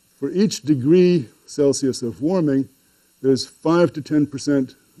 For each degree Celsius of warming, there's 5 to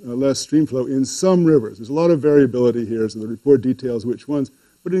 10% less stream flow in some rivers. There's a lot of variability here, so the report details which ones,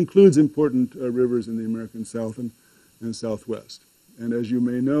 but it includes important rivers in the American South and Southwest. And as you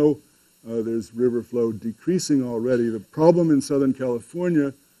may know, there's river flow decreasing already. The problem in Southern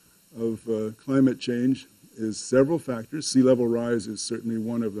California of climate change is several factors. Sea level rise is certainly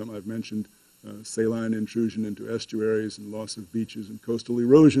one of them. I've mentioned saline intrusion into estuaries and loss of beaches and coastal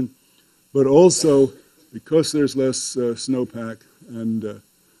erosion. But also, because there's less snowpack and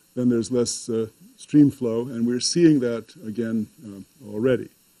then there's less stream flow, and we're seeing that again already.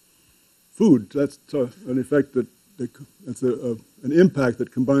 Food, that's an effect that's an impact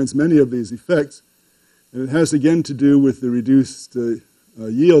that combines many of these effects, and it has again to do with the reduced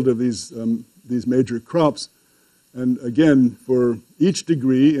yield of these major crops. And again, for each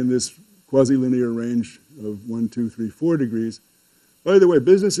degree in this quasi-linear range of 1, 2, 3, 4 degrees, by the way,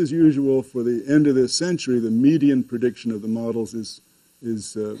 business as usual for the end of this century, the median prediction of the models is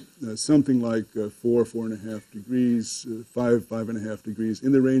something like 4, 4.5 degrees, 5, 5.5 degrees,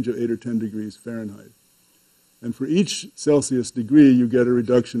 in the range of 8 or 10 degrees Fahrenheit. And for each Celsius degree, you get a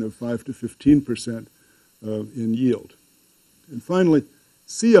reduction of 5 to 15% in yield. And finally,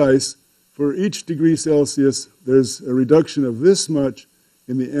 sea ice, for each degree Celsius, there's a reduction of this much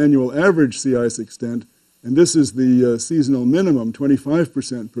in the annual average sea ice extent, and this is the seasonal minimum,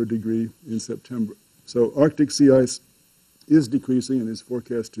 25% per degree in September. So Arctic sea ice is decreasing and is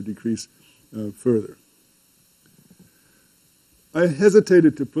forecast to decrease further. I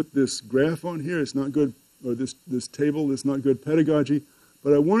hesitated to put this graph on here. It's not good, or this table is not good pedagogy,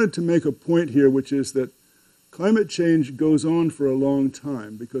 but I wanted to make a point here, which is that climate change goes on for a long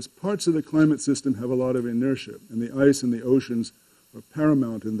time because parts of the climate system have a lot of inertia, and the ice and the oceans are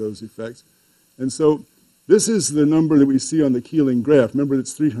paramount in those effects. And so this is the number that we see on the Keeling graph. Remember,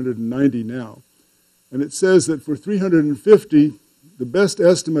 it's 390 now. And it says that for 350, the best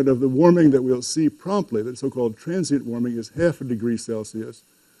estimate of the warming that we'll see promptly, that so-called transient warming, is 0.5 degree Celsius,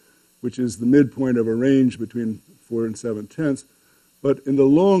 which is the midpoint of a range between 4 and 7/10. But in the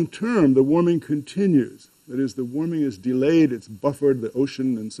long term, the warming continues. That is, the warming is delayed, it's buffered, the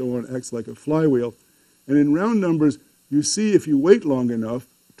ocean and so on acts like a flywheel. And in round numbers, you see, if you wait long enough,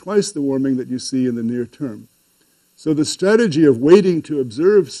 twice the warming that you see in the near term. So the strategy of waiting to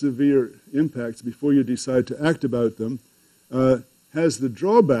observe severe impacts before you decide to act about them has the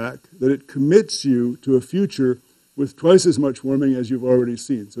drawback that it commits you to a future with twice as much warming as you've already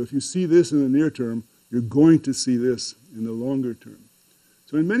seen. So if you see this in the near term, you're going to see this in the longer term.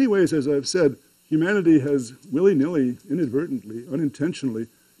 So in many ways, as I've said, humanity has willy-nilly, inadvertently, unintentionally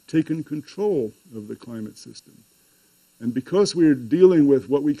taken control of the climate system. And because we're dealing with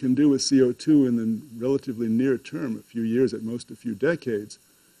what we can do with CO2 in the relatively near term, a few years, at most a few decades,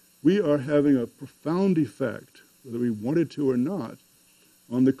 we are having a profound effect, whether we wanted to or not,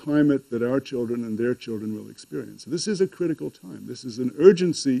 on the climate that our children and their children will experience. So this is a critical time. This is an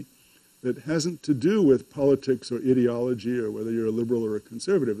urgency that hasn't to do with politics or ideology or whether you're a liberal or a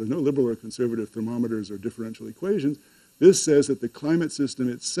conservative. There's no liberal or conservative thermometers or differential equations. This says that the climate system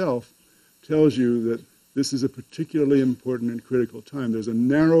itself tells you that this is a particularly important and critical time. There's a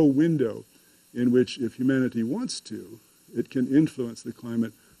narrow window in which, if humanity wants to, it can influence the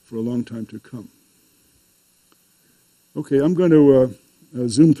climate for a long time to come. Okay, I'm going to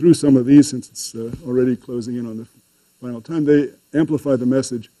zoom through some of these since it's already closing in on the final time. They amplify the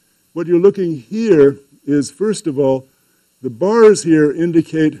message. What you're looking here is, first of all, the bars here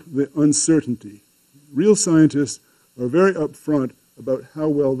indicate the uncertainty. Real scientists are very upfront about how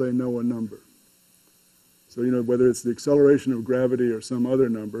well they know a number. So, whether it's the acceleration of gravity or some other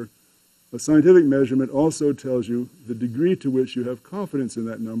number, a scientific measurement also tells you the degree to which you have confidence in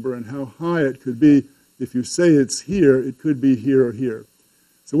that number and how high it could be. If you say it's here, it could be here or here.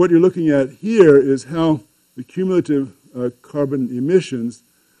 So what you're looking at here is how the cumulative carbon emissions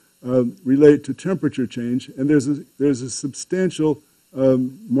relate to temperature change, and there's a substantial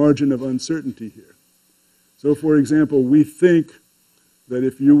margin of uncertainty here. So, for example, we think that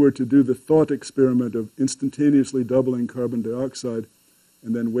if you were to do the thought experiment of instantaneously doubling carbon dioxide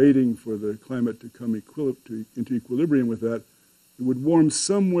and then waiting for the climate to come into equilibrium with that, it would warm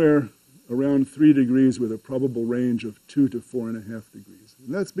somewhere around 3 degrees with a probable range of 2 to 4.5 degrees.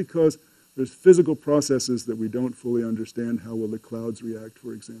 And that's because there's physical processes that we don't fully understand. How will the clouds react,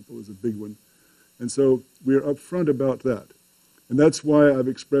 for example, is a big one. And so we're upfront about that. And that's why I've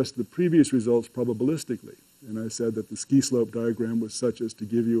expressed the previous results probabilistically. And I said that the ski slope diagram was such as to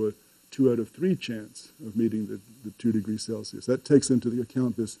give you a 2 out of 3 chance of meeting the 2 degrees Celsius. That takes into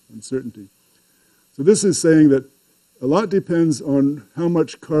account this uncertainty. So this is saying that a lot depends on how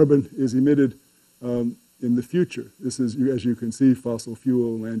much carbon is emitted in the future. This is, as you can see, fossil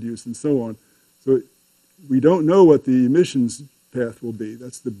fuel, land use, and so on. So we don't know what the emissions path will be.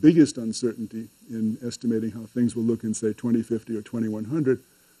 That's the biggest uncertainty in estimating how things will look in, say, 2050 or 2100.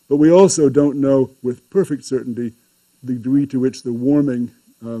 But we also don't know with perfect certainty the degree to which the warming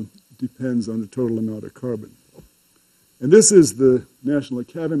depends on the total amount of carbon. And this is the National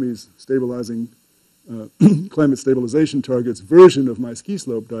Academy's stabilizing climate stabilization targets version of my ski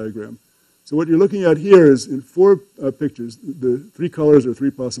slope diagram. So what you're looking at here is in 4 pictures, the 3 colors are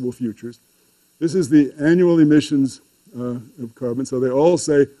 3 possible futures. This is the annual emissions of carbon. So they all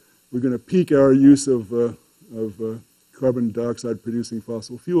say we're going to peak our use of carbon dioxide producing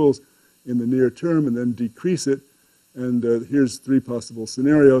fossil fuels in the near term and then decrease it. And here's 3 possible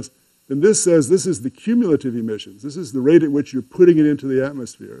scenarios. And this says this is the cumulative emissions. This is the rate at which you're putting it into the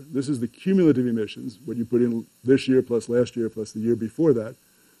atmosphere. This is the cumulative emissions, what you put in this year plus last year plus the year before that.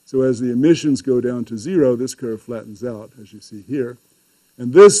 So as the emissions go down to 0, this curve flattens out, as you see here.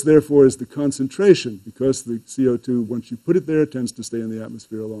 And this, therefore, is the concentration, because the CO2, once you put it there, tends to stay in the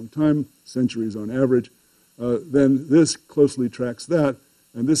atmosphere a long time, centuries on average. Then this closely tracks that,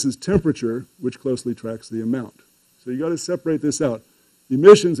 and this is temperature, which closely tracks the amount. So you've got to separate this out.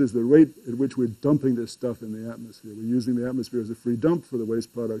 Emissions is the rate at which we're dumping this stuff in the atmosphere. We're using the atmosphere as a free dump for the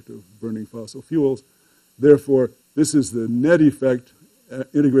waste product of burning fossil fuels. Therefore, this is the net effect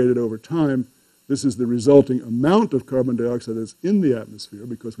integrated over time. This is the resulting amount of carbon dioxide that's in the atmosphere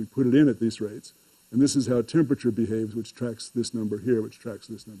because we put it in at these rates. And this is how temperature behaves, which tracks this number here, which tracks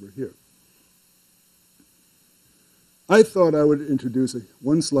this number here. I thought I would introduce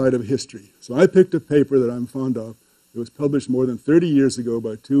one slide of history. So I picked a paper that I'm fond of. It was published more than 30 years ago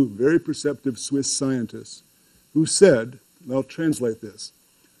by 2 very perceptive Swiss scientists who said, and I'll translate this,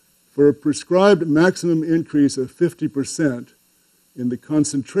 for a prescribed maximum increase of 50% in the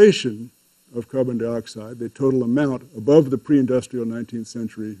concentration of carbon dioxide, the total amount above the pre-industrial 19th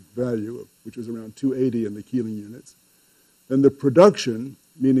century value, which is around 280 in the Keeling units, then the production,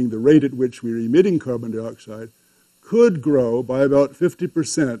 meaning the rate at which we're emitting carbon dioxide, could grow by about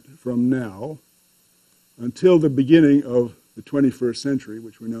 50% from now until the beginning of the 21st century,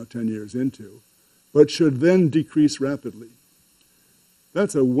 which we're now 10 years into, but should then decrease rapidly.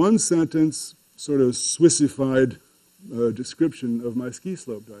 That's a 1-sentence, sort of Swissified description of my ski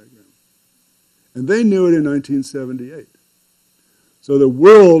slope diagram. And they knew it in 1978. So the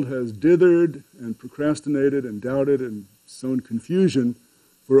world has dithered and procrastinated and doubted and sown confusion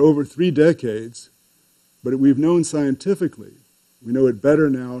for over 3 decades, but we've known scientifically. We know it better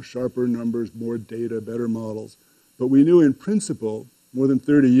now, sharper numbers, more data, better models. But we knew in principle, more than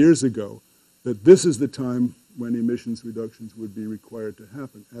 30 years ago, that this is the time when emissions reductions would be required to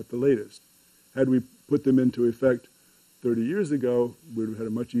happen at the latest. Had we put them into effect 30 years ago, we would have had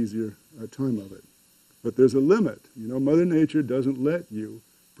a much easier time of it. But there's a limit. You know, Mother Nature doesn't let you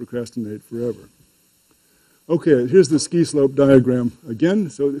procrastinate forever. Okay, here's the ski slope diagram again.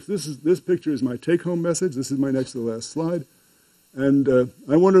 So if this picture is my take-home message. This is my next to the last slide. And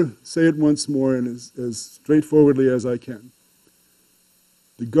I want to say it once more and as straightforwardly as I can.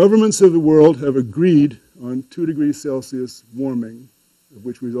 The governments of the world have agreed on 2 degrees Celsius warming, of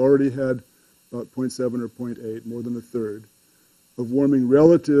which we've already had about 0.7 or 0.8, more than a third, of warming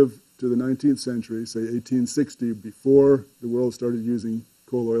relative to the 19th century, say 1860, before the world started using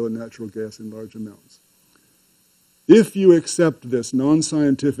coal, oil, and natural gas in large amounts. If you accept this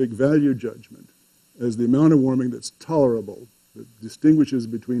non-scientific value judgment as the amount of warming that's tolerable, that distinguishes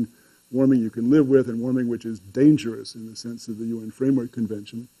between warming you can live with and warming which is dangerous in the sense of the UN Framework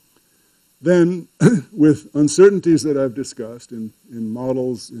Convention, then with uncertainties that I've discussed in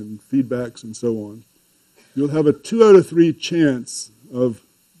models, in feedbacks, and so on, you'll have a 2 out of 3 chance of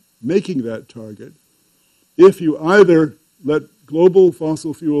making that target if you either let global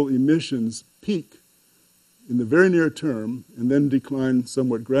fossil fuel emissions peak in the very near term and then decline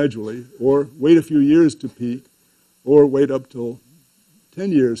somewhat gradually, or wait a few years to peak, or wait up till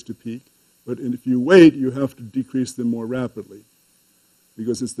 10 years to peak. But if you wait, you have to decrease them more rapidly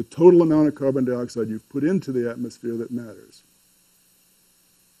because it's the total amount of carbon dioxide you've put into the atmosphere that matters.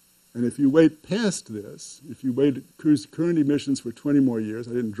 And if you wait past this, if you wait current emissions for 20 more years,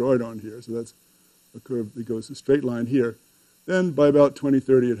 I didn't draw it on here, so that's a curve that goes a straight line here, then by about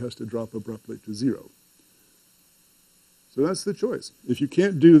 2030 it has to drop abruptly to 0. So that's the choice. If you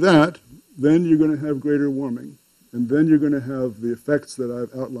can't do that, then you're going to have greater warming, and then you're going to have the effects that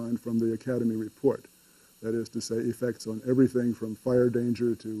I've outlined from the Academy report. that is to say, effects on everything from fire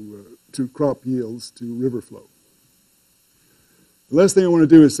danger to crop yields to river flow. The last thing I want to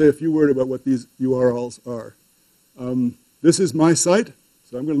do is say a few words about what these URLs are. This is my site,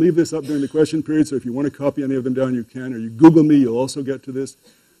 so I'm going to leave this up during the question period, so if you want to copy any of them down, you can, or you Google me, you'll also get to this.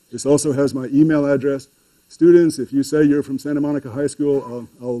 This also has my email address. Students, if you say you're from Santa Monica High School,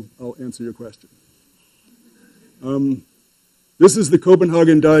 I'll answer your question. This is the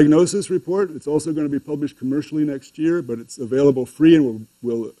Copenhagen Diagnosis Report. It's also going to be published commercially next year, but it's available free, and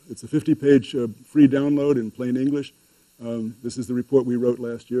it's a 50-page free download in plain English. This is the report we wrote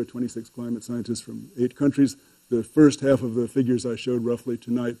last year, 26 climate scientists from 8 countries. The first half of the figures I showed roughly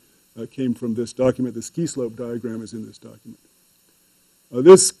tonight came from this document. The ski slope diagram is in this document.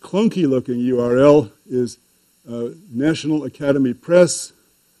 This clunky-looking URL is National Academy Press.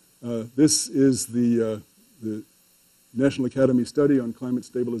 This is the National Academy study on climate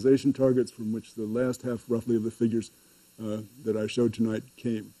stabilization targets, from which the last half, roughly, of the figures that I showed tonight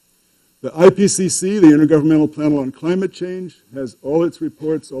came. The IPCC, the Intergovernmental Panel on Climate Change, has all its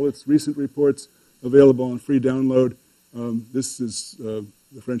reports, all its recent reports, available on free download. This is the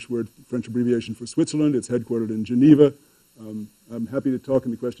French abbreviation for Switzerland. It's headquartered in Geneva. I'm happy to talk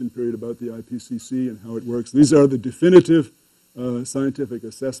in the question period about the IPCC and how it works. These are the definitive scientific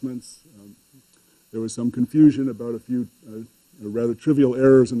assessments. There was some confusion about a few rather trivial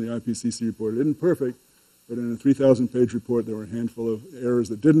errors in the IPCC report. It isn't perfect, but in a 3,000-page report, there were a handful of errors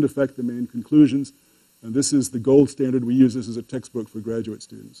that didn't affect the main conclusions. And this is the gold standard. We use this as a textbook for graduate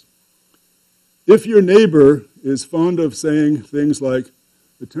students. If your neighbor is fond of saying things like,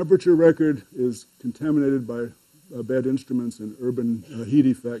 the temperature record is contaminated by bad instruments and urban heat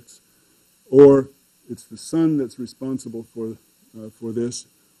effects, or it's the sun that's responsible for this,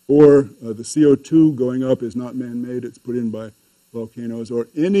 or the CO2 going up is not man-made, it's put in by volcanoes, or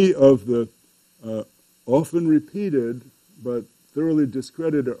any of the often repeated but thoroughly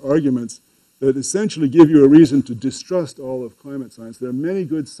discredited arguments that essentially give you a reason to distrust all of climate science. There are many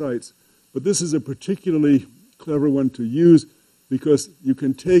good sites, but this is a particularly clever one to use because you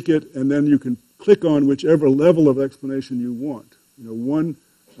can take it and then you can click on whichever level of explanation you want. You know, one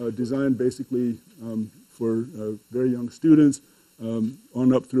designed basically for very young students,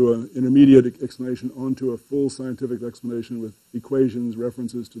 on up through an intermediate explanation onto a full scientific explanation with equations,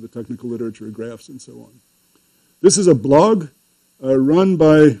 references to the technical literature, graphs, and so on. This is a blog run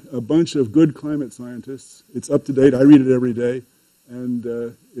by a bunch of good climate scientists. It's up to date. I read it every day. And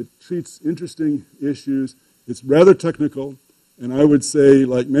it treats interesting issues. It's rather technical. And I would say,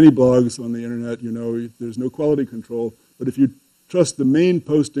 like many blogs on the internet, you know, there's no quality control. But if you trust the main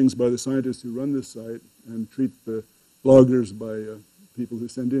postings by the scientists who run this site and treat the bloggers by people who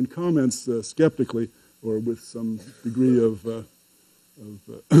send in comments skeptically or with some degree of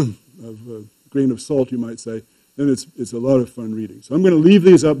grain of salt, you might say, then it's a lot of fun reading. So I'm going to leave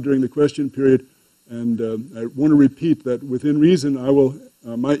these up during the question period. And I want to repeat that within reason, I will,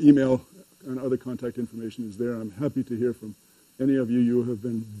 my email and other contact information is there. I'm happy to hear from any of you. You have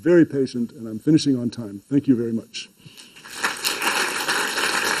been very patient, and I'm finishing on time. Thank you very much.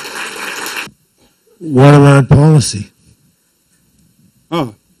 What about policy?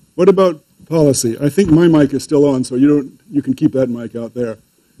 What about policy? I think my mic is still on, so you can keep that mic out there.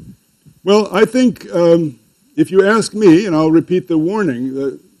 Well, I think if you ask me, and I'll repeat the warning,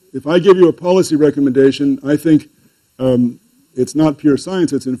 that if I give you a policy recommendation, I think it's not pure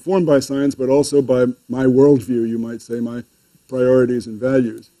science. It's informed by science, but also by my worldview, you might say, my priorities and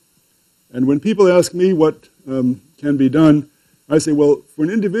values. And when people ask me what can be done, I say, well, for an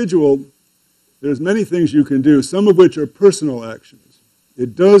individual, there's many things you can do, some of which are personal actions.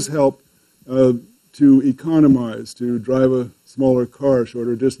 It does help to economize, to drive a smaller car,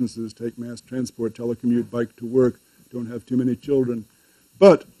 shorter distances, take mass transport, telecommute, bike to work, don't have too many children.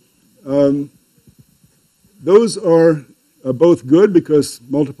 But those are both good because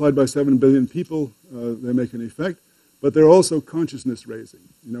multiplied by 7 billion people, they make an effect, but they're also consciousness raising.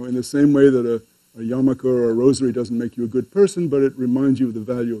 You know, in the same way that a yarmulke or a rosary doesn't make you a good person, but it reminds you of the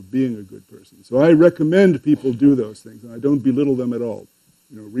value of being a good person. So I recommend people do those things, and I don't belittle them at all.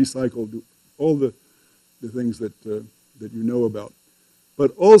 You know, recycle, do all the things that you know about.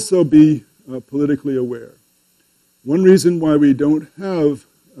 But also be politically aware. One reason why we don't have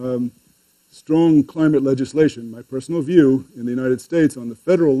strong climate legislation, my personal view in the United States on the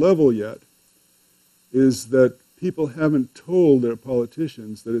federal level yet, is that people haven't told their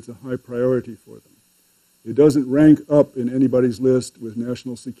politicians that it's a high priority for them. It doesn't rank up in anybody's list with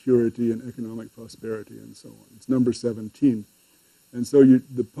national security and economic prosperity and so on. It's number 17. And so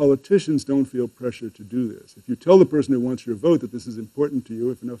the politicians don't feel pressure to do this. If you tell the person who wants your vote that this is important to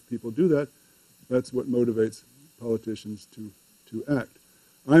you, if enough people do that, That's what motivates politicians to act.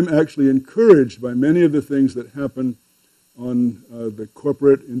 I'm actually encouraged by many of the things that happen on the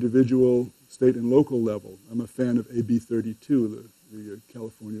corporate, individual, state, and local level. I'm a fan of AB 32, the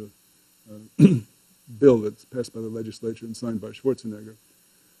California bill that's passed by the legislature and signed by Schwarzenegger.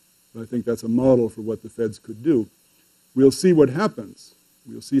 But I think that's a model for what the feds could do. We'll see what happens.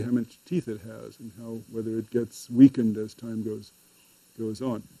 We'll see how much teeth it has and whether it gets weakened as time goes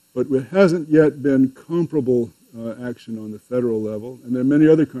on. But there hasn't yet been comparable action on the federal level, and there are many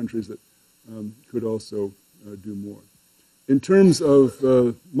other countries that could also do more. In terms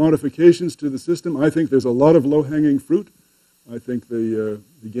of modifications to the system, I think there's a lot of low-hanging fruit. I think the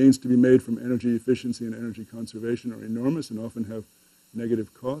gains to be made from energy efficiency and energy conservation are enormous and often have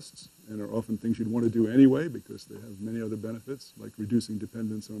negative costs and are often things you'd want to do anyway because they have many other benefits, like reducing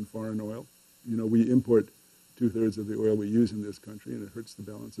dependence on foreign oil. You know, we import 2/3 of the oil we use in this country, and it hurts the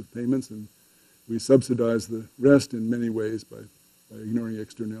balance of payments, and we subsidize the rest in many ways by ignoring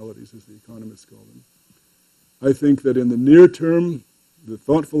externalities, as the economists call them. I think that in the near term, the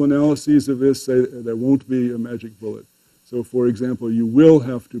thoughtful analyses of this say there won't be a magic bullet. So, for example, you will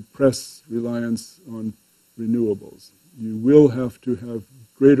have to press reliance on renewables. You will have to have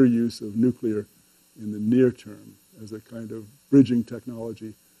greater use of nuclear in the near term as a kind of bridging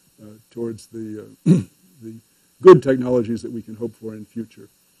technology towards the good technologies that we can hope for in future.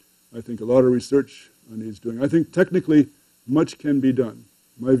 I think a lot of research needs doing. I think technically much can be done.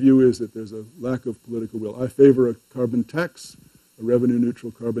 My view is that there's a lack of political will. I favor a carbon tax, a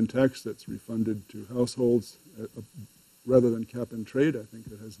revenue-neutral carbon tax that's refunded to households rather than cap and trade. I think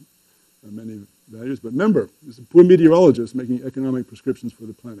that has many values. But remember, there's a poor meteorologist making economic prescriptions for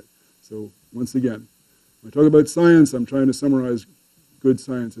the planet. So once again, when I talk about science, I'm trying to summarize good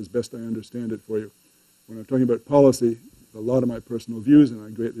science as best I understand it for you. When I'm talking about policy, a lot of my personal views, and I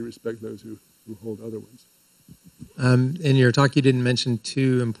greatly respect those who hold other ones. In your talk, you didn't mention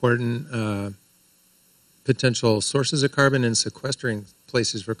two important potential sources of carbon and sequestering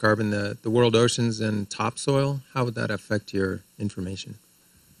places for carbon, the world oceans and topsoil. How would that affect your information?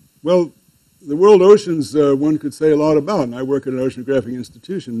 Well, the world oceans, one could say a lot about, and I work at an oceanographic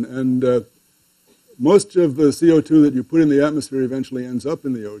institution, and most of the CO2 that you put in the atmosphere eventually ends up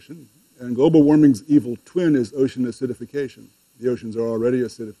in the ocean, and global warming's evil twin is ocean acidification. The oceans are already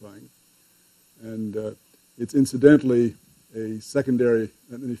acidifying, and it's incidentally a secondary,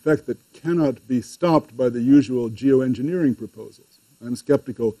 an effect that cannot be stopped by the usual geoengineering proposals. I'm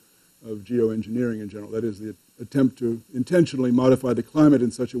skeptical of geoengineering in general, that is the attempt to intentionally modify the climate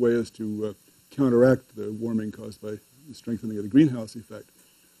in such a way as to counteract the warming caused by the strengthening of the greenhouse effect.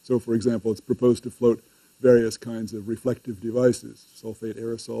 So, for example, it's proposed to float various kinds of reflective devices, sulfate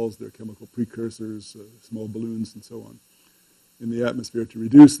aerosols, their chemical precursors, small balloons, and so on, in the atmosphere to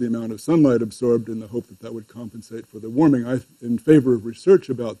reduce the amount of sunlight absorbed in the hope that that would compensate for the warming. I'm in favor of research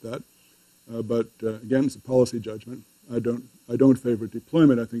about that, but again, it's a policy judgment. I don't favor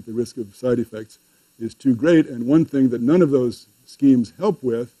deployment. I think the risk of side effects is too great, and one thing that none of those schemes help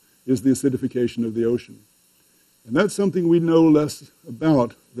with is the acidification of the ocean. And that's something we know less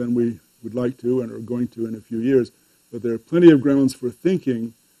about than we would like to and are going to in a few years, but there are plenty of grounds for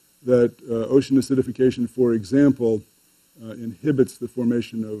thinking that ocean acidification, for example, inhibits the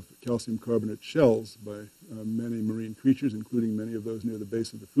formation of calcium carbonate shells by many marine creatures, including many of those near the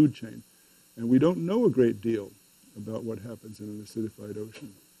base of the food chain. And we don't know a great deal about what happens in an acidified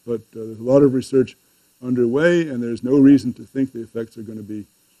ocean. But there's a lot of research underway, and there's no reason to think the effects are going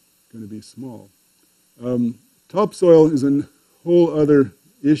to be small. Topsoil is a whole other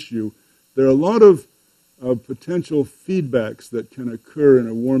issue. There are a lot of potential feedbacks that can occur in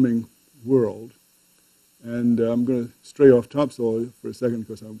a warming world. And I'm going to stray off topsoil for a second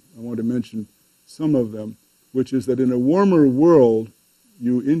because I want to mention some of them, which is that in a warmer world,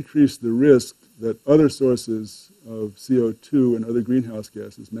 you increase the risk that other sources of CO2 and other greenhouse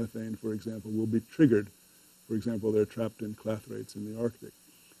gases, methane, for example, will be triggered. For example, they're trapped in clathrates in the Arctic.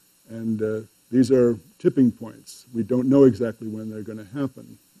 And these are tipping points. We don't know exactly when they're going to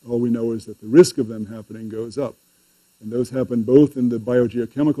happen. All we know is that the risk of them happening goes up. And those happen both in the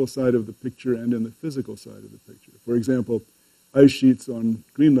biogeochemical side of the picture and in the physical side of the picture. For example, ice sheets on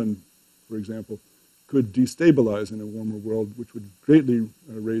Greenland, for example, could destabilize in a warmer world, which would greatly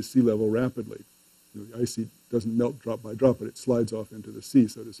raise sea level rapidly. You know, the ice sheet doesn't melt drop by drop, but it slides off into the sea,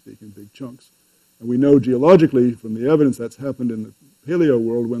 so to speak, in big chunks. And we know geologically from the evidence that's happened in the paleo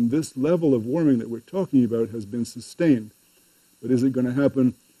world when this level of warming that we're talking about has been sustained. But is it going to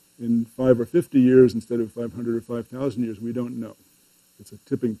happen in 5 or 50 years instead of 500 or 5,000 years? We don't know. It's a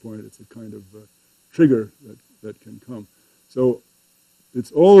tipping point. It's a kind of trigger that can come. So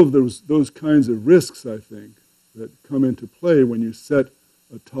it's all of those kinds of risks, I think, that come into play when you set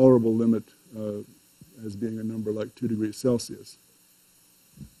a tolerable limit as being a number like 2 degrees Celsius.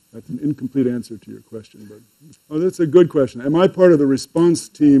 That's an incomplete answer to your question, but that's a good question. Am I part of the response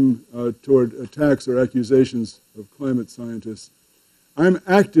team toward attacks or accusations of climate scientists? I'm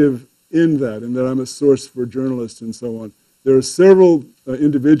active in that I'm a source for journalists and so on. There are several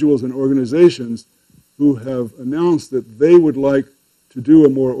individuals and organizations who have announced that they would like to do a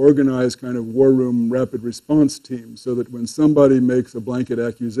more organized kind of war room rapid response team, so that when somebody makes a blanket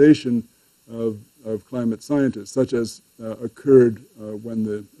accusation of climate scientists, such as occurred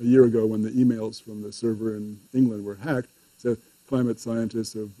a year ago when the emails from the server in England were hacked, said climate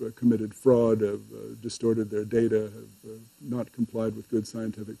scientists have committed fraud, have distorted their data, have not complied with good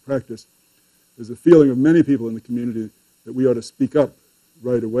scientific practice. There's a feeling of many people in the community that we ought to speak up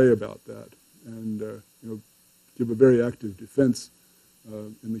right away about that and give a very active defense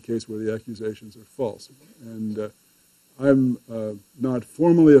in the case where the accusations are false. And I'm not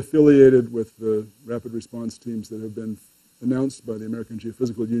formally affiliated with the rapid response teams that have been announced by the American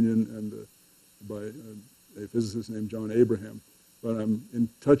Geophysical Union and by a physicist named John Abraham, but I'm in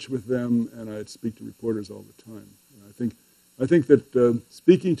touch with them and I speak to reporters all the time. And I think that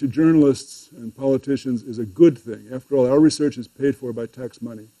speaking to journalists and politicians is a good thing. After all, our research is paid for by tax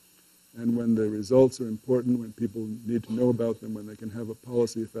money. And when the results are important, when people need to know about them, when they can have a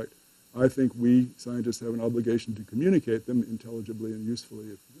policy effect, I think we scientists have an obligation to communicate them intelligibly and usefully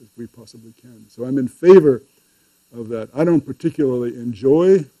if we possibly can. So I'm in favor of that. I don't particularly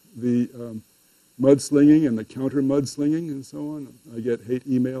enjoy the mudslinging and the counter-mudslinging and so on. I get hate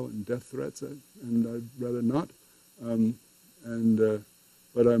email and death threats, and I'd rather not.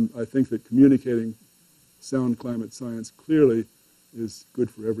 But I think that communicating sound climate science clearly is good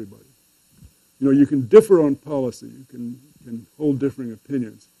for everybody. You can differ on policy. You can hold differing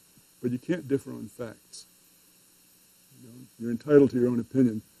opinions, but you can't differ on facts. You're entitled to your own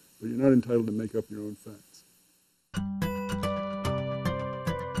opinion, but you're not entitled to make up your own facts.